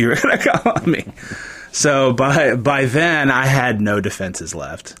 I knew you were going to call on me. So by then I had no defenses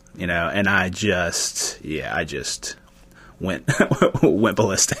left, and I just went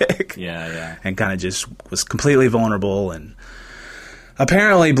ballistic. Yeah. And kind of just was completely vulnerable, and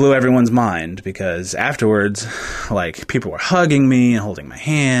apparently blew everyone's mind because afterwards, like, people were hugging me and holding my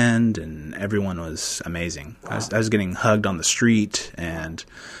hand, and everyone was amazing. Wow. I was getting hugged on the street and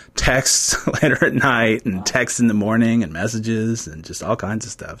texts later at night and texts in the morning and messages and just all kinds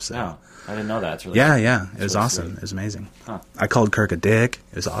of stuff. So. Wow. I didn't know that. It's really yeah. It was awesome. Sweet. It was amazing. Huh. I called Kirk a dick.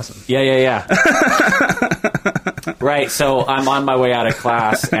 It was awesome. Yeah. Right. So I'm on my way out of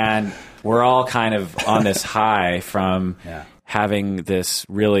class, and we're all kind of on this high from having this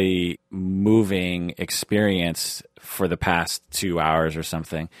really moving experience for the past 2 hours or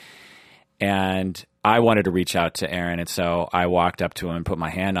something. And I wanted to reach out to Aaron, and so I walked up to him and put my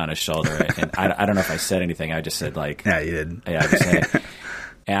hand on his shoulder. And I don't know if I said anything. I just said, like... Yeah, you did. Yeah, I just said it.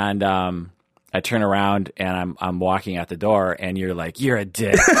 And I turn around and I'm walking out the door, and you're like, "You're a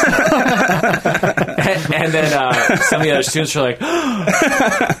dick." and then some of the other students were like,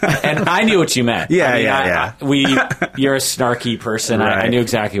 and I knew what you meant. Yeah. You're a snarky person. Right. I knew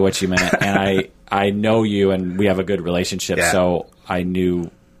exactly what you meant, and I know you, and we have a good relationship, so I knew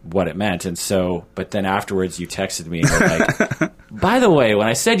what it meant. And so, but then afterwards you texted me and were like, "By the way, when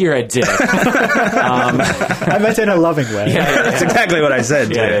I said you're a dick, I meant it in a loving way." Yeah. That's exactly what I said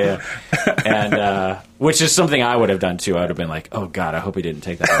too. Yeah. And which is something I would have done too. I would have been like, "Oh God, I hope he didn't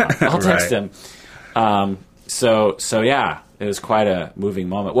take that wrong. I'll text him." So yeah, it was quite a moving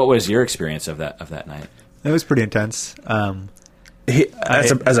moment. What was your experience of that night? It was pretty intense.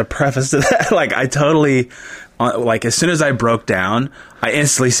 As a preface to that, like, I totally, like, as soon as I broke down, I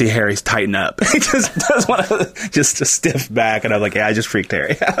instantly see Harry's tighten up. He just does want to just stiff back, and I'm like, I just freaked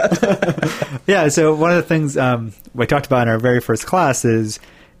Harry out. Yeah, so one of the things we talked about in our very first class is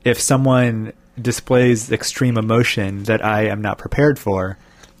if someone displays extreme emotion that I am not prepared for,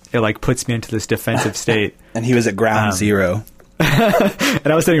 it, like, puts me into this defensive state. And he was at ground zero. And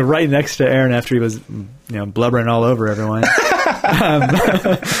I was sitting right next to Aaron after he was, blubbering all over everyone.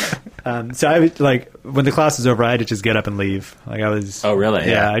 So I was, like, when the class was over, I had to just get up and leave. Like, I was... Oh, really?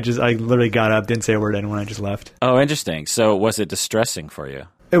 Yeah, I literally got up, didn't say a word to anyone, I just left. Oh, interesting. So was it distressing for you?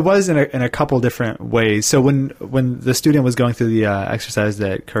 It was in a couple different ways. So when the student was going through the exercise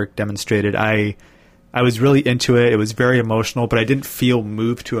that Kirk demonstrated, I was really into it. It was very emotional, but I didn't feel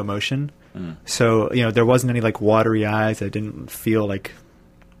moved to emotion. So, there wasn't any, like, watery eyes. I didn't feel like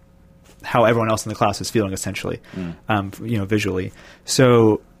how everyone else in the class was feeling, essentially, visually.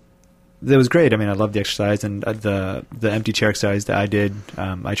 So that was great. I mean, I loved the exercise, and the empty chair exercise that I did,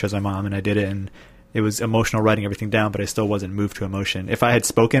 I chose my mom and I did it, and it was emotional writing everything down, but I still wasn't moved to emotion. If I had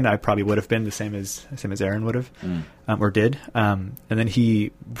spoken, I probably would have been the same as Aaron would have, or did. And then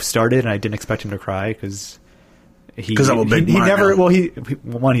he started, and I didn't expect him to cry because he never. Well,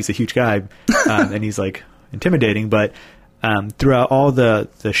 he's a huge guy, and he's, like, intimidating. But throughout all the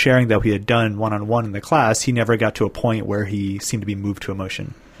sharing that we had done one-on-one in the class, he never got to a point where he seemed to be moved to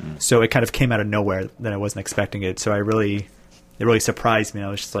emotion. So it kind of came out of nowhere that I wasn't expecting it. So it really surprised me. I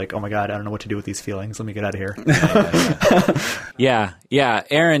was just like, oh my God, I don't know what to do with these feelings. Let me get out of here. Yeah.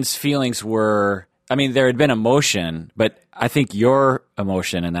 Aaron's feelings were, I mean, there had been emotion, but I think your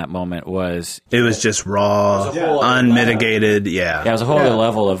emotion in that moment was... It was just raw, unmitigated, Yeah, it was a whole other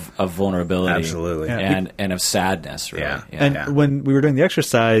level of vulnerability. Absolutely. And of sadness, really. Yeah. And when we were doing the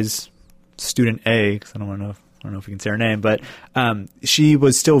exercise, student A, because I don't know if we can say her name, but she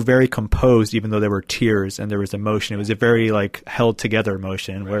was still very composed, even though there were tears and there was emotion. It was a very, like, held together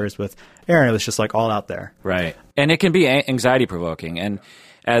emotion, whereas with Aaron, it was just, like, all out there. Right. And it can be anxiety provoking. And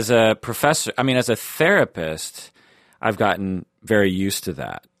as a professor, as a therapist, I've gotten very used to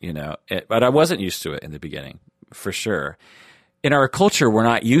that, but I wasn't used to it in the beginning, for sure. In our culture, we're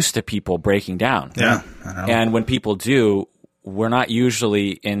not used to people breaking down. Yeah. I know. And when people do, we're not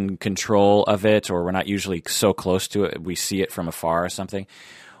usually in control of it, or we're not usually so close to it. We see it from afar or something,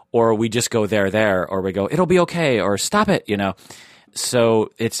 or we just go there, or we go, it'll be okay, or stop it, So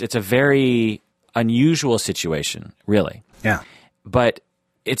it's a very unusual situation, really. Yeah. But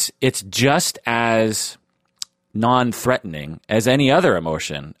it's just as non-threatening as any other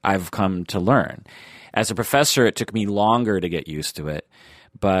emotion I've come to learn. As a professor, it took me longer to get used to it,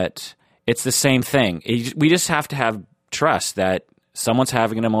 but it's the same thing. We just have to have trust that someone's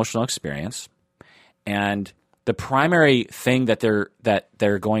having an emotional experience, and the primary thing that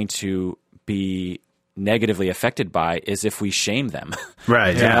they're going to be negatively affected by is if we shame them.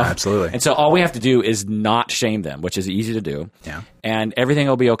 Right. Yeah, absolutely. And so all we have to do is not shame them, which is easy to do. Yeah. And everything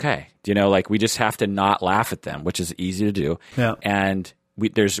will be okay. Like, we just have to not laugh at them, which is easy to do. Yeah. And we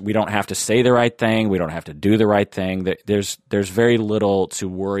don't have to say the right thing. We don't have to do the right thing. There's very little to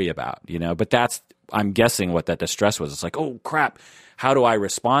worry about, but that's I'm guessing what that distress was. It's like, oh crap, how do I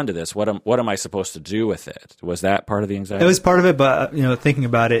respond to this? What am I supposed to do with it? Was that part of the anxiety? It was part of it, but thinking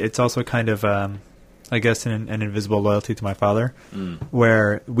about it, it's also kind of, I guess, an invisible loyalty to my father,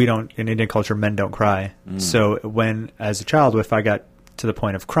 where we don't, in Indian culture, men don't cry. So when, as a child, if I got to the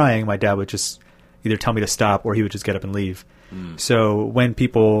point of crying, my dad would just either tell me to stop or he would just get up and leave. So when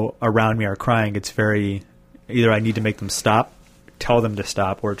people around me are crying, it's very, either I need to make them stop, tell them to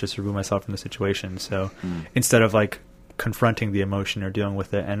stop, or just remove myself from the situation. So instead of like confronting the emotion or dealing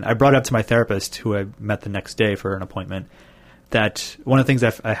with it. And I brought it up to my therapist, who I met the next day for an appointment, that one of the things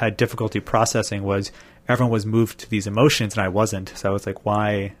I had difficulty processing was everyone was moved to these emotions and I wasn't. So I was like,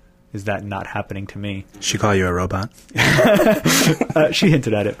 why is that not happening to me? She call you a robot? She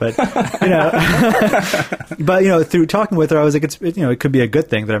hinted at it, but but through talking with her, I was like, it could be a good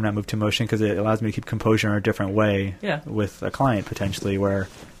thing that I'm not moved to emotion, because it allows me to keep composure in a different way with a client potentially, where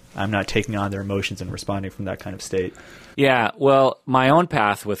I'm not taking on their emotions and responding from that kind of state. Yeah, well, my own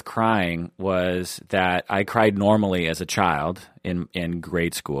path with crying was that I cried normally as a child in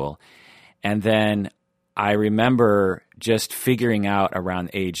grade school, and then I remember just figuring out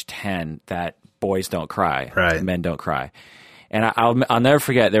around age 10 that boys don't cry, right. Men don't cry. And I'll never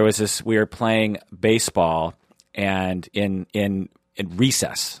forget, there was this, we were playing baseball and in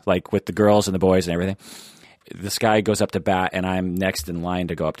recess, like with the girls and the boys and everything. This guy goes up to bat and I'm next in line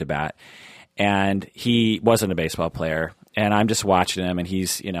to go up to bat. And he wasn't a baseball player, and I'm just watching him, and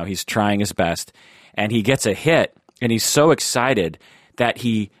he's trying his best, and he gets a hit, and he's so excited that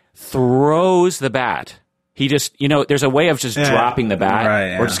he throws the bat. He just, there's a way of just dropping the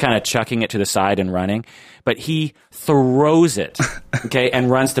bat or just kind of chucking it to the side and running, but he throws it, okay,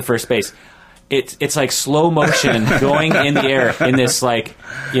 and runs to first base. It's like slow motion going in the air in this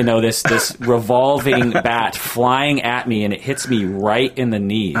this revolving bat flying at me, and it hits me right in the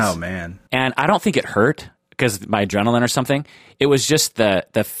knees. Oh man! And I don't think it hurt because my adrenaline or something. It was just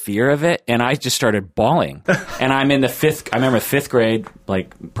the fear of it, and I just started bawling. And I'm in I remember fifth grade,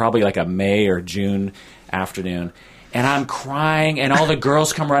 probably like a May or June afternoon. And I'm crying, and all the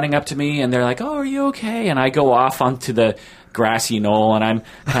girls come running up to me, and they're like, "Oh, are you okay?" And I go off onto the grassy knoll, and I'm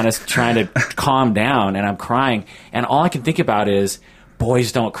kind of trying to calm down, and I'm crying. And all I can think about is,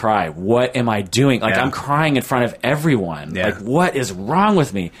 boys don't cry. What am I doing? I'm crying in front of everyone. Yeah. What is wrong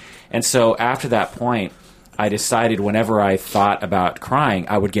with me? And so after that point, I decided whenever I thought about crying,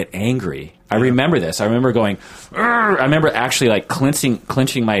 I would get angry. I remember this. I remember going, "Urgh!" I remember actually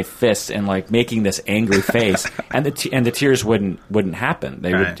clenching my fists and making this angry face, and the tears wouldn't happen.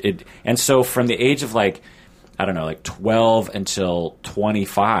 They would. And so from the age of 12 until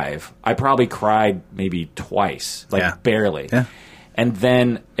 25, I probably cried maybe twice, barely. Yeah. And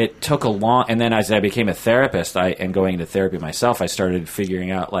then it took and then as I became a therapist and going into therapy myself, I started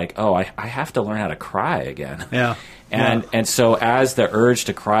figuring out I have to learn how to cry again. Yeah. And so as the urge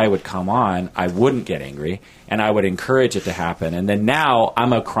to cry would come on, I wouldn't get angry, and I would encourage it to happen. And then now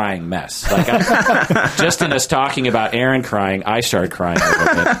I'm a crying mess. Just in us talking about Aaron crying, I started crying a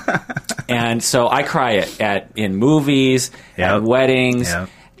little bit. And so I cry in movies, at weddings,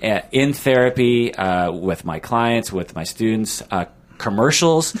 in therapy, with my clients, with my students,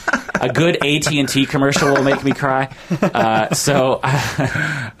 commercials. A good AT&T commercial will make me cry. So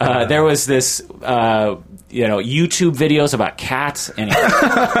there was this... YouTube videos about cats. Anyway.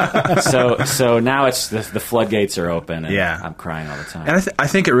 so now it's the floodgates are open, and I'm crying all the time. And I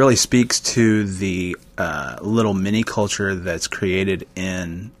think it really speaks to the little mini culture that's created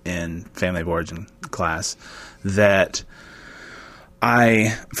in family of origin class, that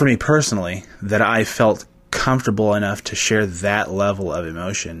for me personally, that I felt comfortable enough to share that level of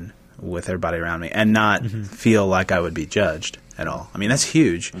emotion with everybody around me and not feel like I would be judged at all. I mean, that's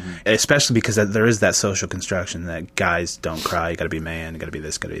huge, especially because there is that social construction that guys don't cry. You got to be man, you got to be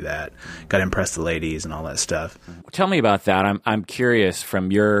this, got to be that, got to impress the ladies and all that stuff. Tell me about that. I'm curious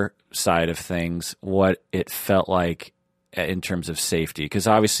from your side of things what it felt like in terms of safety, because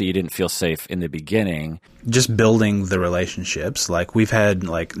obviously you didn't feel safe in the beginning. Just building the relationships. We've had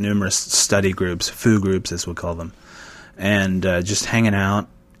numerous study groups, foo groups as we call them, and just hanging out.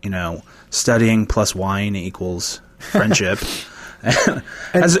 Studying plus wine equals friendship.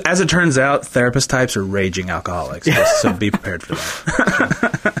 As it turns out, therapist types are raging alcoholics, so be prepared for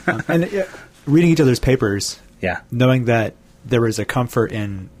that. And reading each other's papers, yeah, knowing that there was a comfort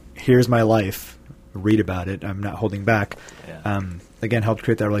in, here's my life, read about it, I'm not holding back, again, helped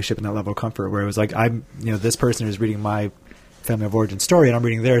create that relationship and that level of comfort where it was like, this person is reading my family of origin story and I'm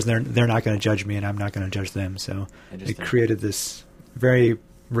reading theirs, and they're not going to judge me and I'm not going to judge them. So it created this very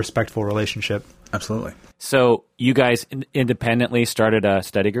respectful relationship. Absolutely. So you guys independently started a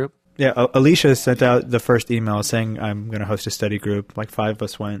study group? Yeah, Alicia sent out the first email saying, I'm going to host a study group. Like 5 of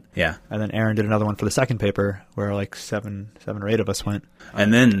us went. Yeah. And then Aaron did another one for the second paper where like seven or 8 of us went.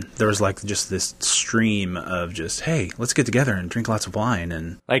 And then there was like just this stream of just, hey, let's get together and drink lots of wine.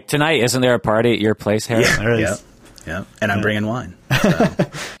 And Like tonight, isn't there a party at your place, Harry? yeah, There is. yeah, yeah. And I'm bringing wine. So.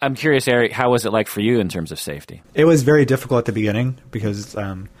 I'm curious, Eric, how was it like for you in terms of safety? It was very difficult at the beginning because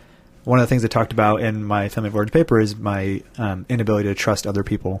one of the things I talked about in my Family of Origin paper is my inability to trust other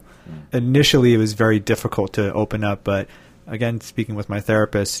people. Initially, it was very difficult to open up, but again, speaking with my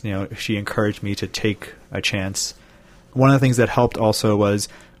therapist, she encouraged me to take a chance. One of the things that helped also was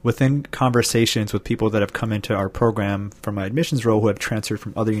within conversations with people that have come into our program from my admissions role who have transferred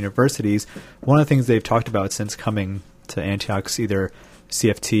from other universities, one of the things they've talked about since coming to Antioch's either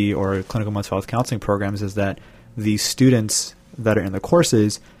CFT or clinical mental health counseling programs is that the students that are in the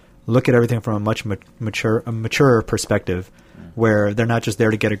courses look at everything from a much mature perspective, where they're not just there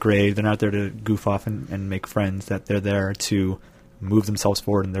to get a grade, they're not there to goof off and make friends, that they're there to move themselves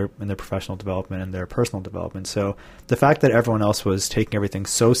forward in their professional development and their personal development. So the fact that everyone else was taking everything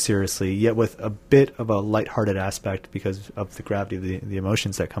so seriously, yet with a bit of a lighthearted aspect because of the gravity of the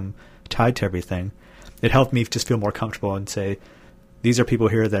emotions that come tied to everything, it helped me just feel more comfortable and say, these are people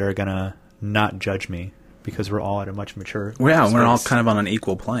here that are going to not judge me, because we're all at a much mature Well, space. we're all kind of on an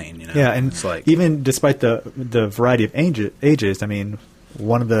equal plane, Yeah, and it's like, even despite the variety of ages, I mean,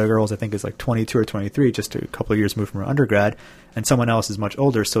 one of the girls I think is like 22 or 23, just a couple of years moved from her undergrad, and someone else is much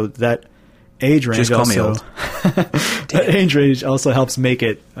older. So that age range Just call me old. that age range also helps make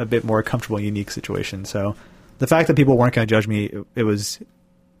it a bit more comfortable, unique situation. So the fact that people weren't going to judge me,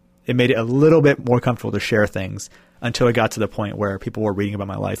 it made it a little bit more comfortable to share things until it got to the point where people were reading about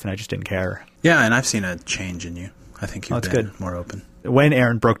my life and I just didn't care. yeah, and I've seen a change in you. I think you've that's been good. more open. When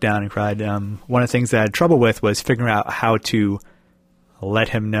Aaron broke down and cried, one of the things that I had trouble with was figuring out how to let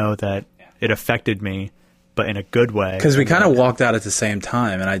him know that it affected me, but in a good way. Because we kind of walked out at the same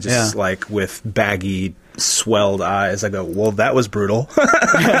time, and I just, Yeah. like, with baggy, swelled eyes, I go, well, that was brutal.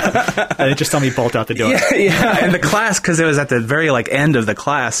 And it just saw me bolt out the door. yeah. And the class, because it was at the very, like, end of the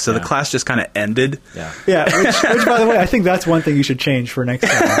class, so the class just kind of ended. Yeah. Yeah, which, by the way, I think that's one thing you should change for next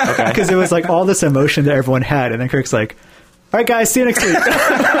time. Because it was like all this emotion that everyone had, and then Kirk's like, all right, guys, see you next week.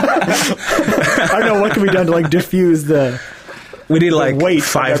 I don't know what can be done to, like, diffuse the... We need, like, weight of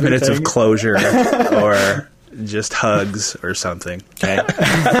 5 minutes of everything. closure, or just hugs or something. Okay.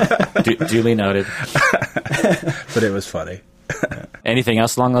 Duly noted. But it was funny. Anything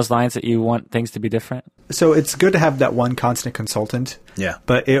else along those lines that you want things to be different? So it's good to have that one constant consultant. Yeah.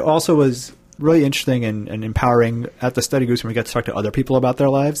 But it also was really interesting and empowering at the study groups when we got to talk to other people about their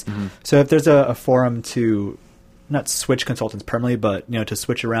lives. Mm-hmm. So if there's a forum to not switch consultants permanently, but to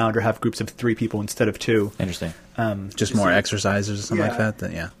switch around or have groups of 3 people instead of 2. Interesting. Just more exercises or something like that.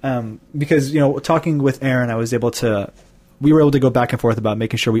 Then, yeah. Because talking with Aaron, we were able to go back and forth about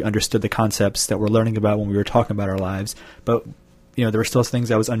making sure we understood the concepts that we're learning about when we were talking about our lives. But there were still things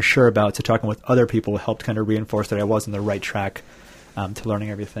I was unsure about, so talking with other people helped kind of reinforce that I was on the right track to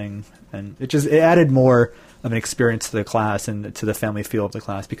learning everything. And it added more of an experience to the class and to the family feel of the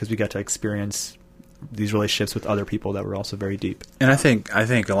class, because we got to experience these relationships with other people that were also very deep. And I think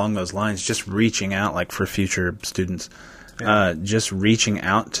along those lines, just reaching out, like, for future students, just reaching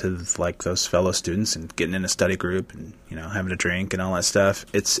out to, like, those fellow students and getting in a study group and having a drink and all that stuff.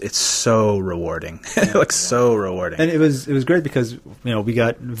 It's so rewarding, so rewarding. And it was great because we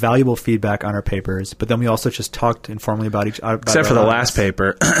got valuable feedback on our papers, but then we also just talked informally about Except for the last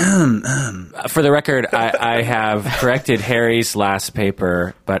paper. For the record, I have corrected Harry's last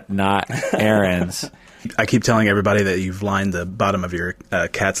paper, but not Aaron's. I keep telling everybody that you've lined the bottom of your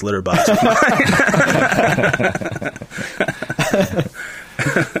cat's litter box with mine.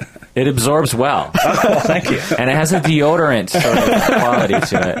 It absorbs well. Oh, thank you. And it has a deodorant sort of quality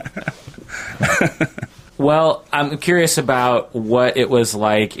to it. Well, I'm curious about what it was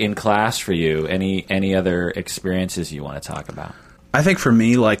like in class for you. Any other experiences you want to talk about? I think for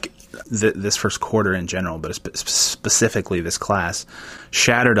me, like, this first quarter in general, but specifically this class,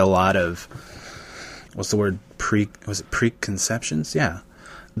 shattered a lot of, what's the word, preconceptions? Yeah.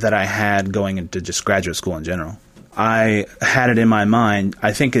 That I had going into just graduate school in general. I had it in my mind,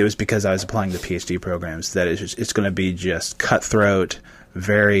 I think it was because I was applying to PhD programs, that it's going to be just cutthroat,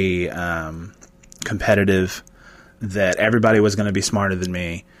 very competitive, that everybody was going to be smarter than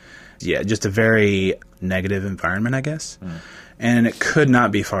me. Yeah, just a very negative environment, I guess. And it could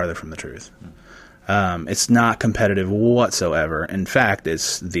not be farther from the truth. It's not competitive whatsoever. In fact,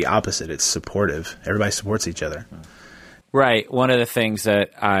 it's the opposite. It's supportive. Everybody supports each other. Right. One of the things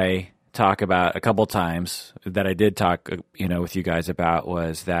that I talk about a couple times that I did talk, with you guys about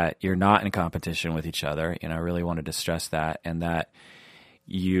was that you're not in competition with each other. I really wanted to stress that, and that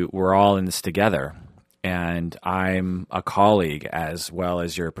we're all in this together. And I'm a colleague as well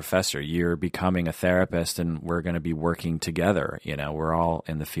as you're a professor. You're becoming a therapist, and we're going to be working together. We're all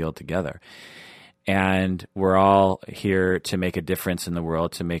in the field together. And we're all here to make a difference in the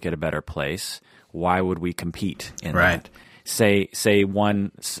world, to make it a better place. Why would we compete in that? Say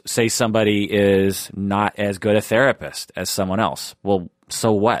somebody is not as good a therapist as someone else. Well,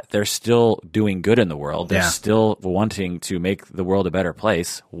 so what? They're still doing good in the world. They're still wanting to make the world a better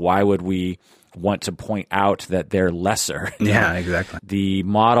place. Why would we want to point out that they're lesser? Yeah, exactly. The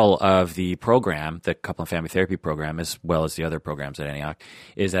model of the program, the couple and family therapy program, as well as the other programs at Antioch,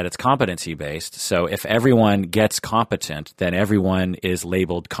 is that it's competency based. So if everyone gets competent, then everyone is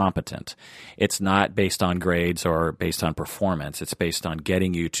labeled competent. It's not based on grades or based on performance. It's based on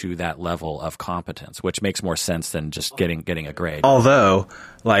getting you to that level of competence, which makes more sense than just getting a grade. Although,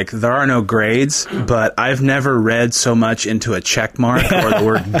 there are no grades, but I've never read so much into a check mark or the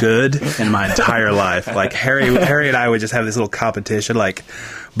word good in my entire life. Harry and I would just have this little competition.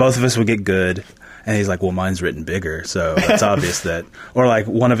 Both of us would get good, and he's like, well, mine's written bigger, so it's obvious that. Or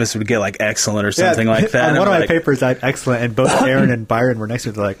one of us would get excellent or something like that. On one of my papers, I had excellent, and both Aaron and Byron were next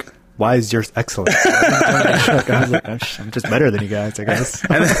to it, why is yours excellent? I was like, I'm just better than you guys, I guess.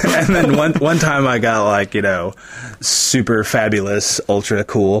 and then one time I got super fabulous, ultra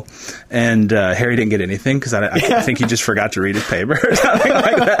cool, and Harry didn't get anything because I think he just forgot to read his paper or something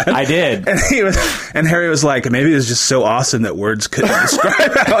like that. I did, and Harry was like, maybe it was just so awesome that words couldn't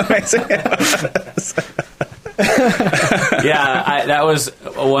describe how amazing it was. Yeah, that was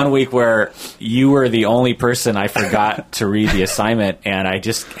one week where you were the only person I forgot to read the assignment, and I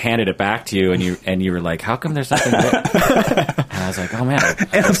just handed it back to you, and you were like, "How come there's nothing there?" And I was like, "Oh man!"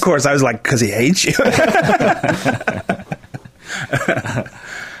 And of course, I was like, "Because he hates you."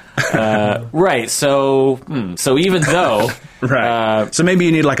 Right. So even though. Right. So maybe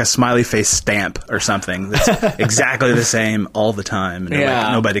you need a smiley face stamp or something that's exactly the same all the time.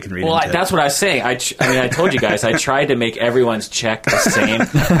 And nobody can read it. Well, that's what I was saying. I told you guys, I tried to make everyone's check the same.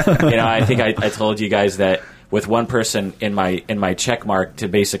 I think I told you guys that with one person in my check mark to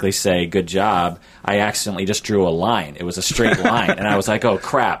basically say good job, I accidentally just drew a line. It was a straight line, and I was like, oh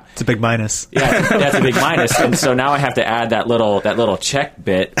crap, it's a big minus. Yeah, that's a big minus. And so now I have to add that little check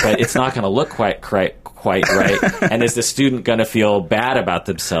bit, but it's not going to look quite right. And is the student going to feel bad about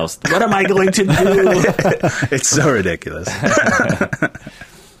themselves? What am I going to do? It's so ridiculous.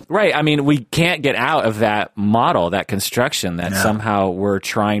 Right. I mean, we can't get out of that model, that construction that somehow we're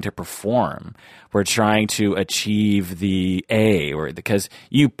trying to perform. We're trying to achieve the A, because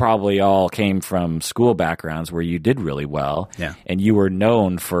you probably all came from school backgrounds where you did really well, and you were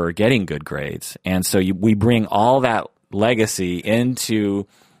known for getting good grades. And so we bring all that legacy into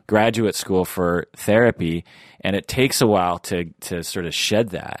graduate school for therapy, and it takes a while to sort of shed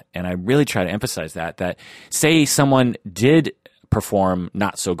that. And I really try to emphasize that say someone did perform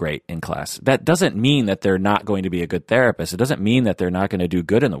not so great in class, that doesn't mean that they're not going to be a good therapist. It doesn't mean that they're not going to do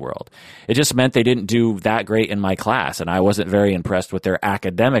good in the world. It just meant they didn't do that great in my class, and I wasn't very impressed with their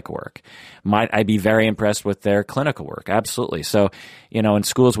academic work. Might I be very impressed with their clinical work? Absolutely. So, in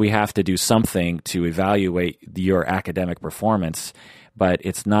schools we have to do something to evaluate your academic performance, but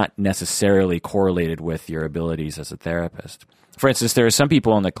it's not necessarily correlated with your abilities as a therapist. For instance, there are some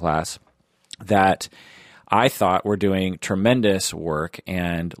people in the class that I thought were doing tremendous work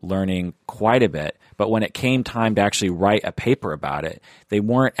and learning quite a bit, but when it came time to actually write a paper about it, they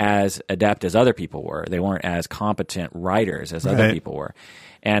weren't as adept as other people were. They weren't as competent writers as other people were.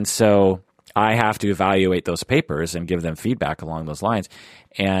 And so I have to evaluate those papers and give them feedback along those lines.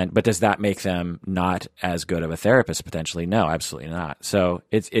 But does that make them not as good of a therapist potentially? No, absolutely not. So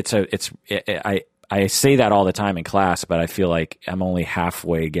I say that all the time in class, but I feel like I'm only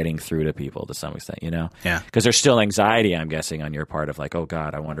halfway getting through to people to some extent, Yeah. Because there's still anxiety, I'm guessing, on your part of oh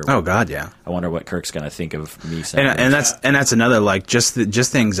God, I wonder. Oh God, yeah. I wonder what Kirk's going to think of me saying. And that's another just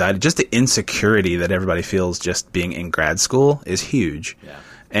the anxiety, just the insecurity that everybody feels just being in grad school is huge. Yeah.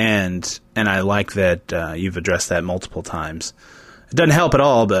 And I like that you've addressed that multiple times. It doesn't help at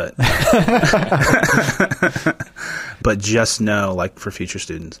all, but but just know, for future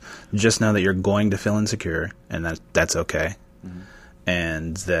students, just know that you're going to feel insecure, and that's okay,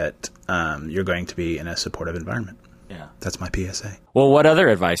 and that you're going to be in a supportive environment. Yeah, that's my PSA. Well, what other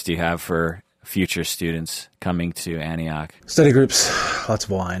advice do you have for future students coming to Antioch? Study groups, lots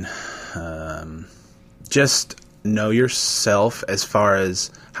of wine. Just know yourself as far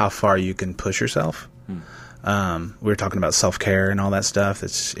as how far you can push yourself. We were talking about self-care and all that stuff.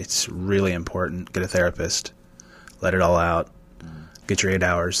 It's really important. Get a therapist. Let it all out. Get your 8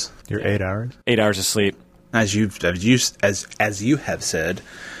 hours. Your 8 hours? 8 hours of sleep. As you have said,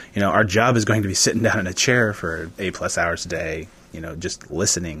 our job is going to be sitting down in a chair for 8+ hours a day, just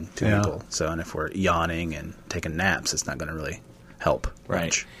listening to people. So, and if we're yawning and taking naps, it's not going to really help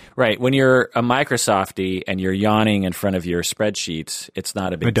much. Right. When you're a Microsoftie and you're yawning in front of your spreadsheets, it's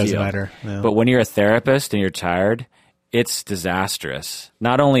not a big deal. It doesn't matter. No. But when you're a therapist and you're tired, it's disastrous.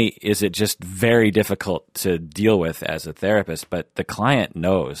 Not only is it just very difficult to deal with as a therapist, but the client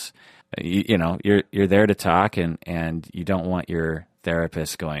knows. You're there to talk, and you don't want your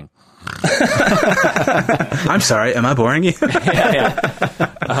therapist going, I'm sorry, am I boring you? Yeah.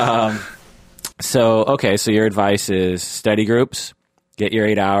 So your advice is study groups, get your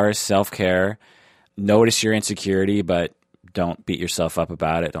 8 hours, self-care, notice your insecurity, but don't beat yourself up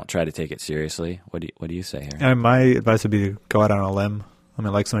about it. Don't try to take it seriously. What do you say here? My advice would be to go out on a limb. I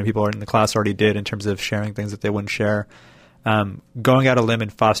mean, like so many people in the class already did in terms of sharing things that they wouldn't share. Going out on a limb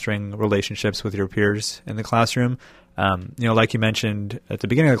and fostering relationships with your peers in the classroom. Like you mentioned at the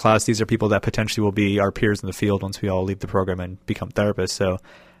beginning of the class, these are people that potentially will be our peers in the field once we all leave the program and become therapists. So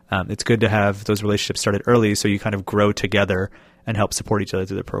it's good to have those relationships started early so you kind of grow together and help support each other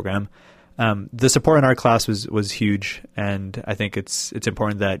through the program. The support in our class was huge, and I think it's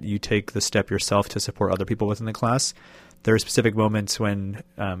important that you take the step yourself to support other people within the class. There are specific moments when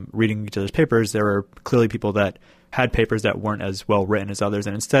reading each other's papers, there were clearly people that had papers that weren't as well written as others,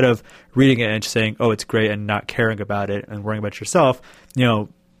 and instead of reading it and just saying, oh, it's great, and not caring about it and worrying about yourself,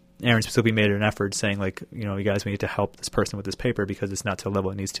 Aaron specifically made an effort saying, like, you guys, we need to help this person with this paper because it's not to the level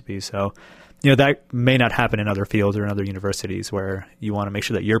it needs to be. So, that may not happen in other fields or in other universities where you want to make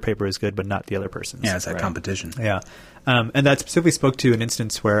sure that your paper is good, but not the other person's. Yeah, it's that competition. Yeah. And that specifically spoke to an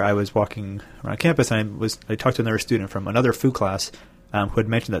instance where I was walking around campus and I talked to another student from another food class who had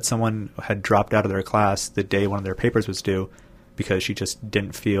mentioned that someone had dropped out of their class the day one of their papers was due because she just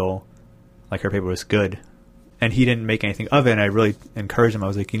didn't feel like her paper was good. And he didn't make anything of it, and I really encouraged him. I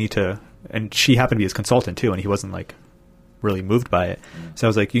was like, you need to – and she happened to be his consultant too, and he wasn't like really moved by it. So I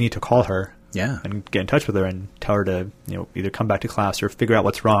was like, you need to call her and get in touch with her and tell her to either come back to class or figure out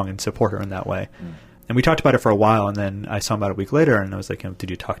what's wrong and support her in that way. And we talked about it for a while, and then I saw him about a week later, and I was like, did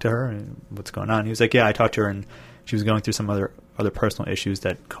you talk to her? And what's going on? He was like, yeah, I talked to her, and she was going through some other personal issues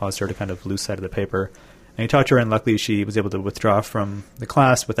that caused her to kind of lose sight of the paper. And he talked to her, and luckily she was able to withdraw from the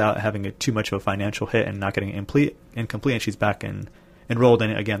class without having too much of a financial hit and not getting incomplete, and she's back enrolled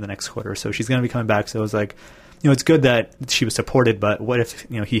in it again the next quarter. So she's going to be coming back. So it was like, it's good that she was supported, but what if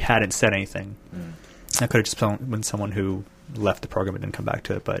he hadn't said anything? That could have just been someone who left the program and didn't come back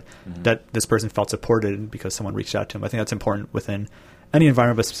to it. But that this person felt supported because someone reached out to him. I think that's important within any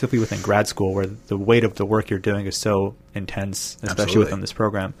environment, but specifically within grad school where the weight of the work you're doing is so intense, especially within this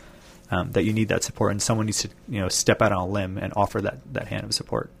program. That you need that support, and someone needs to step out on a limb and offer that hand of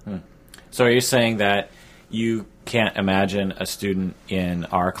support. So are you saying that you can't imagine a student in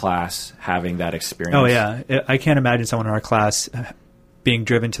our class having that experience? Oh yeah, I can't imagine someone in our class being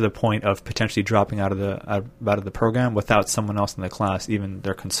driven to the point of potentially dropping out of the program without someone else in the class, even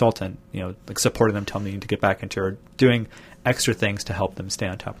their consultant, like supporting them, telling them to get back into or doing extra things to help them stay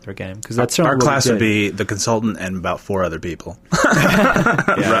on top of their game. Because that's our class would be the consultant and about 4 other people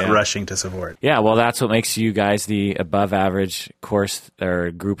rushing to support. Yeah, well, that's what makes you guys the above average course or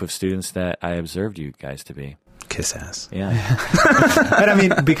group of students that I observed you guys to be. Kiss ass. Yeah. And I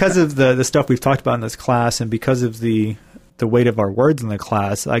mean, because of the stuff we've talked about in this class, and because of the weight of our words in the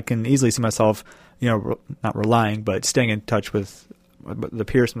class, I can easily see myself, not relying, but staying in touch with the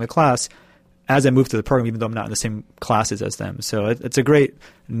peers from the class as I move through the program, even though I'm not in the same classes as them. So it's a great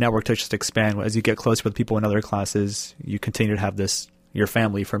network to just expand. As you get closer with people in other classes, you continue to have your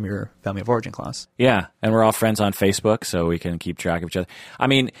family from your family of origin class. Yeah, and we're all friends on Facebook, so we can keep track of each other. I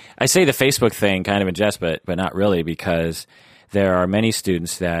mean, I say the Facebook thing kind of in jest, but not really, because there are many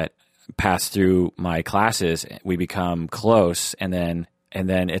students that pass through my classes. We become close, and then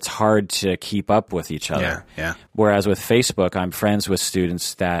it's hard to keep up with each other. Yeah. Whereas with Facebook, I'm friends with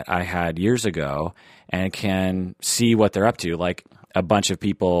students that I had years ago and can see what they're up to. Like a bunch of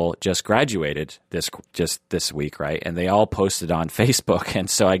people just graduated this week, right? And they all posted on Facebook. And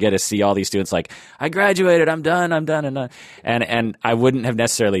so I get to see all these students like, I graduated, I'm done. And I wouldn't have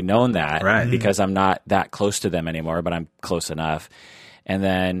necessarily known that because I'm not that close to them anymore, but I'm close enough. And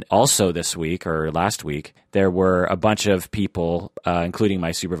then also this week or last week, there were a bunch of people, including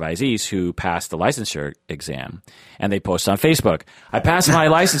my supervisees, who passed the licensure exam. And they post on Facebook, I passed my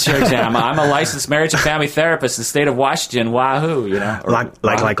licensure exam. I'm a licensed marriage and family therapist in the state of Washington. Wahoo, you know. Or, Like.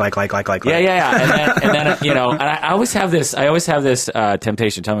 Yeah. And then you know, and I always have this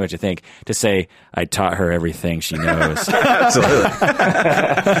temptation, tell me what you think, to say, I taught her everything she knows. Absolutely.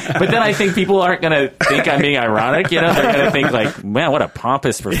 But then I think people aren't going to think I'm being ironic, you know. They're going to think like, man, what a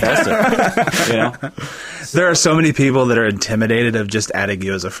pompous professor, you know. There are so many people that are intimidated of just adding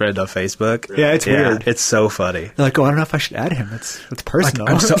you as a friend on Facebook. Yeah, it's weird. It's so funny. They're like, oh, I don't know if I should add him. It's personal.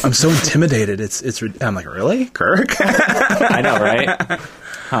 I'm so intimidated. I'm like, really, Kirk? I know, right?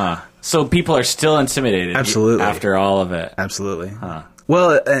 Huh. So people are still intimidated. Absolutely. After all of it. Absolutely. Huh.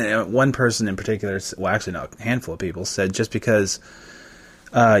 Well, one person in particular, well, actually, no, a handful of people said just because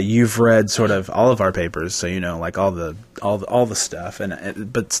you've read sort of all of our papers, so you know, like all the stuff,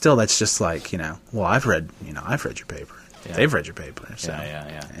 but still, that's just like, you know, well, I've read your paper. Yeah. They've read your paper. So,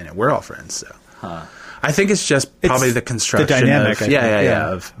 yeah. And we're all friends. So, I think it's just probably the construction, the dynamic,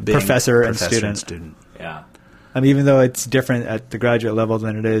 of being professor and student. Yeah. I mean, even though it's different at the graduate level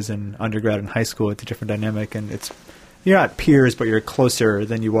than it is in undergrad and high school, it's a different dynamic, and you're not peers, but you're closer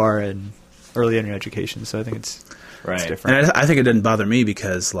than you are in early in your education. So I think it's different. And I think it didn't bother me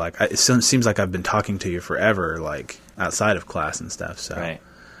because like it seems like I've been talking to you forever, like outside of class and stuff. So I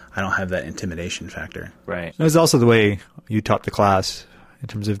don't have that intimidation factor. Right. It was also the way you taught the class in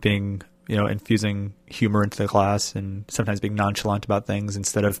terms of being, you know, infusing humor into the class and sometimes being nonchalant about things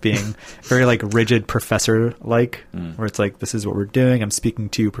instead of being very like rigid professor-like, where it's like, this is what we're doing. I'm speaking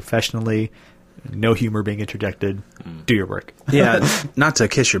to you professionally. No humor being interjected. Do your work. Yeah, not to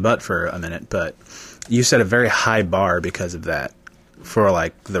kiss your butt for a minute, but you set a very high bar because of that for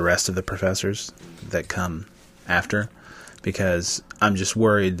like the rest of the professors that come after, because I'm just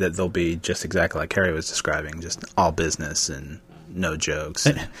worried that they'll be just exactly like Harry was describing, just all business and no jokes.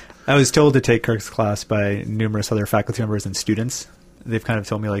 I was told to take Kirk's class by numerous other faculty members and students. They've kind of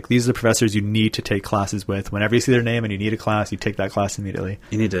told me, like, these are the professors you need to take classes with. Whenever you see their name and you need a class, you take that class immediately.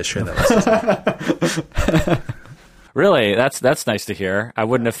 You need to share that with us. Really? That's nice to hear. I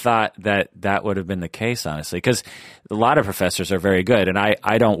wouldn't have thought that would have been the case, honestly, because a lot of professors are very good, and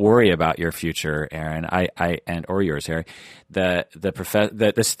I don't worry about your future, Aaron, or yours, Harry.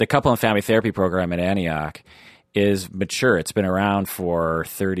 The couple and family therapy program at Antioch is mature. It's been around for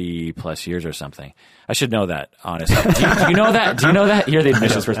 30 plus years or something. I should know that, honestly. Do you know that? Do you know that? You're the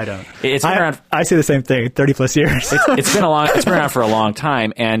admissions person. I don't. It's been around. I say the same thing. 30 plus years. It's been around for a long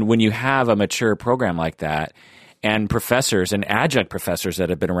time. And when you have a mature program like that, and professors and adjunct professors that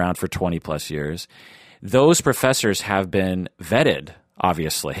have been around for 20 plus years, those professors have been vetted,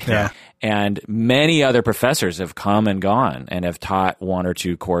 obviously. Yeah. And many other professors have come and gone and have taught one or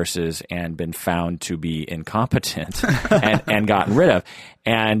two courses and been found to be incompetent and gotten rid of.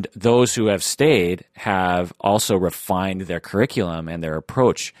 And those who have stayed have also refined their curriculum and their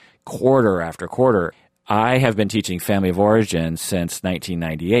approach quarter after quarter. I have been teaching Family of Origin since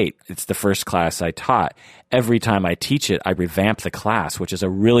 1998. It's the first class I taught. Every time I teach it, I revamp the class, which is a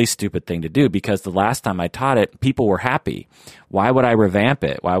really stupid thing to do because the last time I taught it, people were happy. Why would I revamp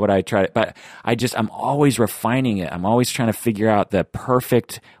it? Why would I try it? But I'm always refining it. I'm always trying to figure out the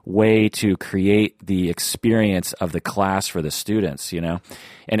perfect way to create the experience of the class for the students, you know?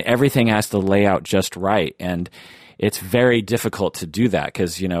 And everything has to lay out just right. And it's very difficult to do that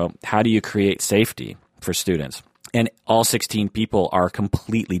because, you know, how do you create safety for students? And all 16 people are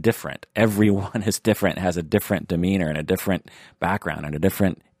completely different. Everyone is different, has a different demeanor and a different background and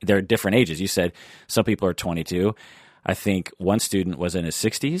they're different ages. You said some people are 22. I think one student was in his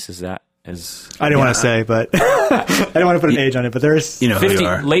 60s. I didn't want to say, but I don't want to put an age on it, but there's, you know, 50,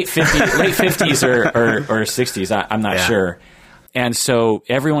 late 50s or 60s. I'm not sure. And so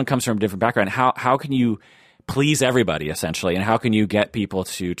everyone comes from a different background. How can you please everybody, essentially, and how can you get people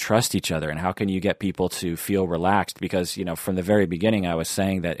to trust each other, and how can you get people to feel relaxed? Because, you know, from the very beginning, I was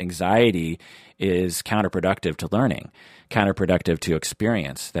saying that anxiety is counterproductive to learning, counterproductive to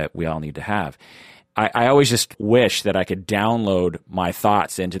experience that we all need to have. I always just wish that I could download my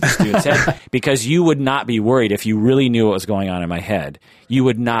thoughts into the student's head, because you would not be worried if you really knew what was going on in my head. You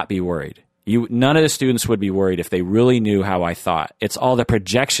would not be worried. None of the students would be worried if they really knew how I thought. It's all the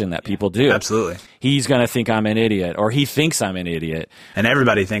projection that people do. Absolutely. He's going to think I'm an idiot, or he thinks I'm an idiot. And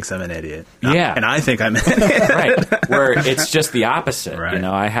everybody thinks I'm an idiot. Yeah. And I think I'm an idiot. Right. Where it's just the opposite. Right. You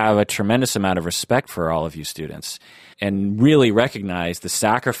know, I have a tremendous amount of respect for all of you students and really recognize the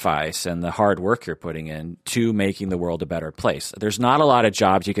sacrifice and the hard work you're putting in to making the world a better place. There's not a lot of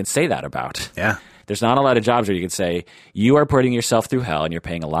jobs you can say that about. Yeah. There's not a lot of jobs where you can say, you are putting yourself through hell and you're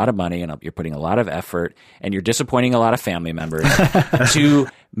paying a lot of money and you're putting a lot of effort and you're disappointing a lot of family members to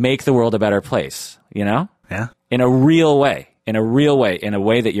make the world a better place, you know? Yeah. In a real way, in a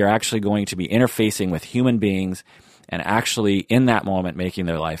way that you're actually going to be interfacing with human beings and actually in that moment making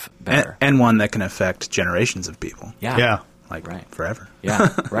their life better. And one that can affect generations of people. Yeah. Like Right. forever.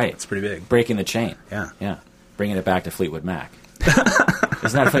 Yeah, right. It's pretty big. Breaking the chain. Yeah. Yeah. Bringing it back to Fleetwood Mac.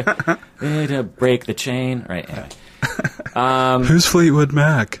 Isn't that a to break the chain? Right. Anyway. Who's Fleetwood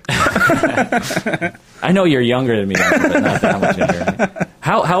Mac? I know you're younger than me, but not that much younger.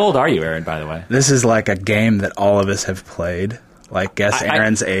 How old are you, Aaron, by the way? This is like a game that all of us have played. Like, guess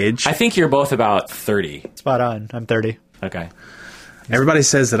Aaron's age. I think you're both about 30. Spot on. I'm 30. Okay. Everybody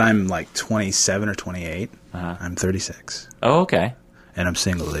says that I'm like 27 or 28. I'm 36. Oh, okay. And I'm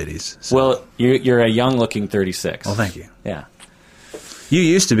single, ladies. So. Well, you're a young-looking 36. Well, thank you. Yeah. You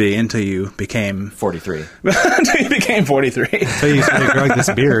used to be until you became 43. until you became 43. So you started growing this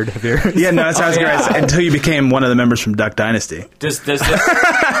beard of yours. Yeah, no, that's how I was going to say. Until you became one of the members from Duck Dynasty. Does this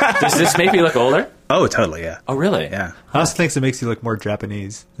make me look older? Oh, totally, yeah. Oh, really? Yeah. I also think it makes you look more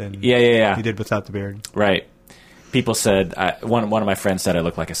Japanese than Yeah. you did without the beard. Right. People said, one of my friends said I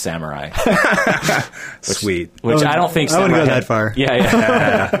look like a samurai. Sweet. Which I don't think I wouldn't samurai go that far.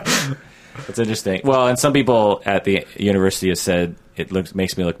 Yeah. It's interesting. Well, and some people at the university have said it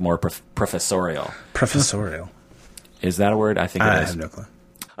makes me look more professorial. Professorial. Is that a word? I think it I is. have no clue.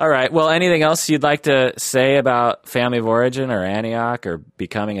 All right. Well, anything else you'd like to say about Family of Origin or Antioch or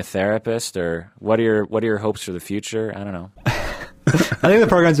becoming a therapist, or what are your hopes for the future? I don't know. I think the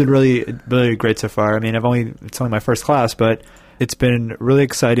program's been really, really great so far. I mean, it's only my first class, but it's been really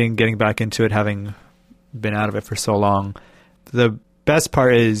exciting getting back into it, having been out of it for so long. The best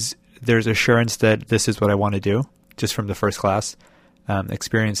part is there's assurance that this is what I want to do, just from the first class,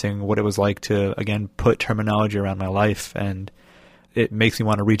 experiencing what it was like to, again, put terminology around my life. And it makes me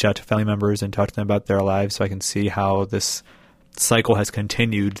want to reach out to family members and talk to them about their lives so I can see how this cycle has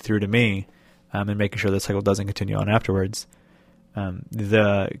continued through to me, and making sure the cycle doesn't continue on afterwards.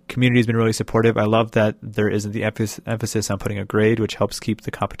 The community has been really supportive. I love that there isn't the emphasis on putting a grade, which helps keep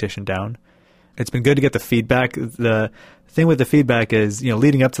the competition down. It's been good to get the feedback. The thing with the feedback is,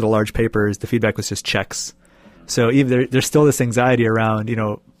 leading up to the large papers, the feedback was just checks. So even there's still this anxiety around,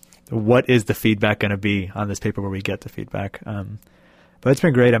 what is the feedback going to be on this paper where we get the feedback? But it's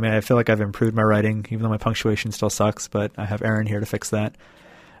been great. I mean, I feel like I've improved my writing, even though my punctuation still sucks, but I have Aaron here to fix that.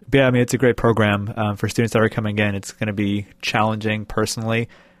 But yeah, I mean, it's a great program for students that are coming in. It's going to be challenging personally.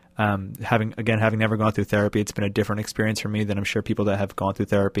 Having never gone through therapy, it's been a different experience for me than I'm sure people that have gone through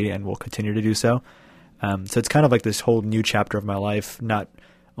therapy and will continue to do so. So it's kind of like this whole new chapter of my life, not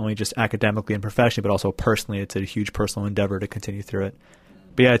only just academically and professionally, but also personally. It's a huge personal endeavor to continue through it.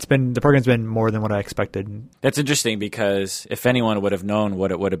 But yeah, the program's been more than what I expected. That's interesting because if anyone would have known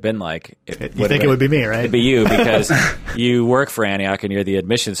what it would have been like, it would be me, right? It'd be you because you work for Antioch and you're the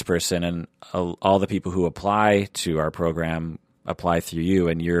admissions person, and all the people who apply to our program apply through you,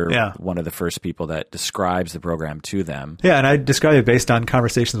 and you're one of the first people that describes the program to them. Yeah, and I describe it based on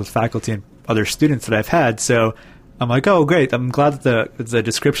conversations with faculty and other students that I've had. So I'm like, oh, great. I'm glad that the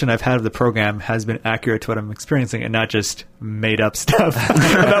description I've had of the program has been accurate to what I'm experiencing and not just made up stuff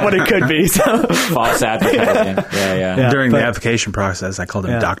about what it could be. So. False advertising. Yeah. During the application process, I called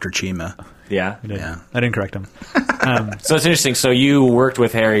him Dr. Chima. Yeah? I didn't correct him. So it's interesting. So you worked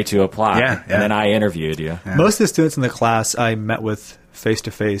with Harry to apply, and then I interviewed you. Yeah. Most of the students in the class I met with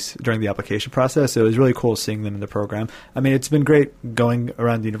face-to-face during the application process. So it was really cool seeing them in the program. I mean, it's been great going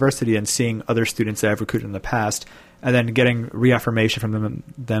around the university and seeing other students that I've recruited in the past, and then getting reaffirmation from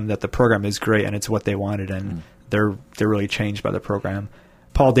them that the program is great and it's what they wanted, and they're really changed by the program.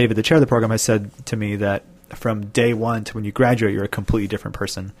 Paul David, the chair of the program, has said to me that from day one to when you graduate, you're a completely different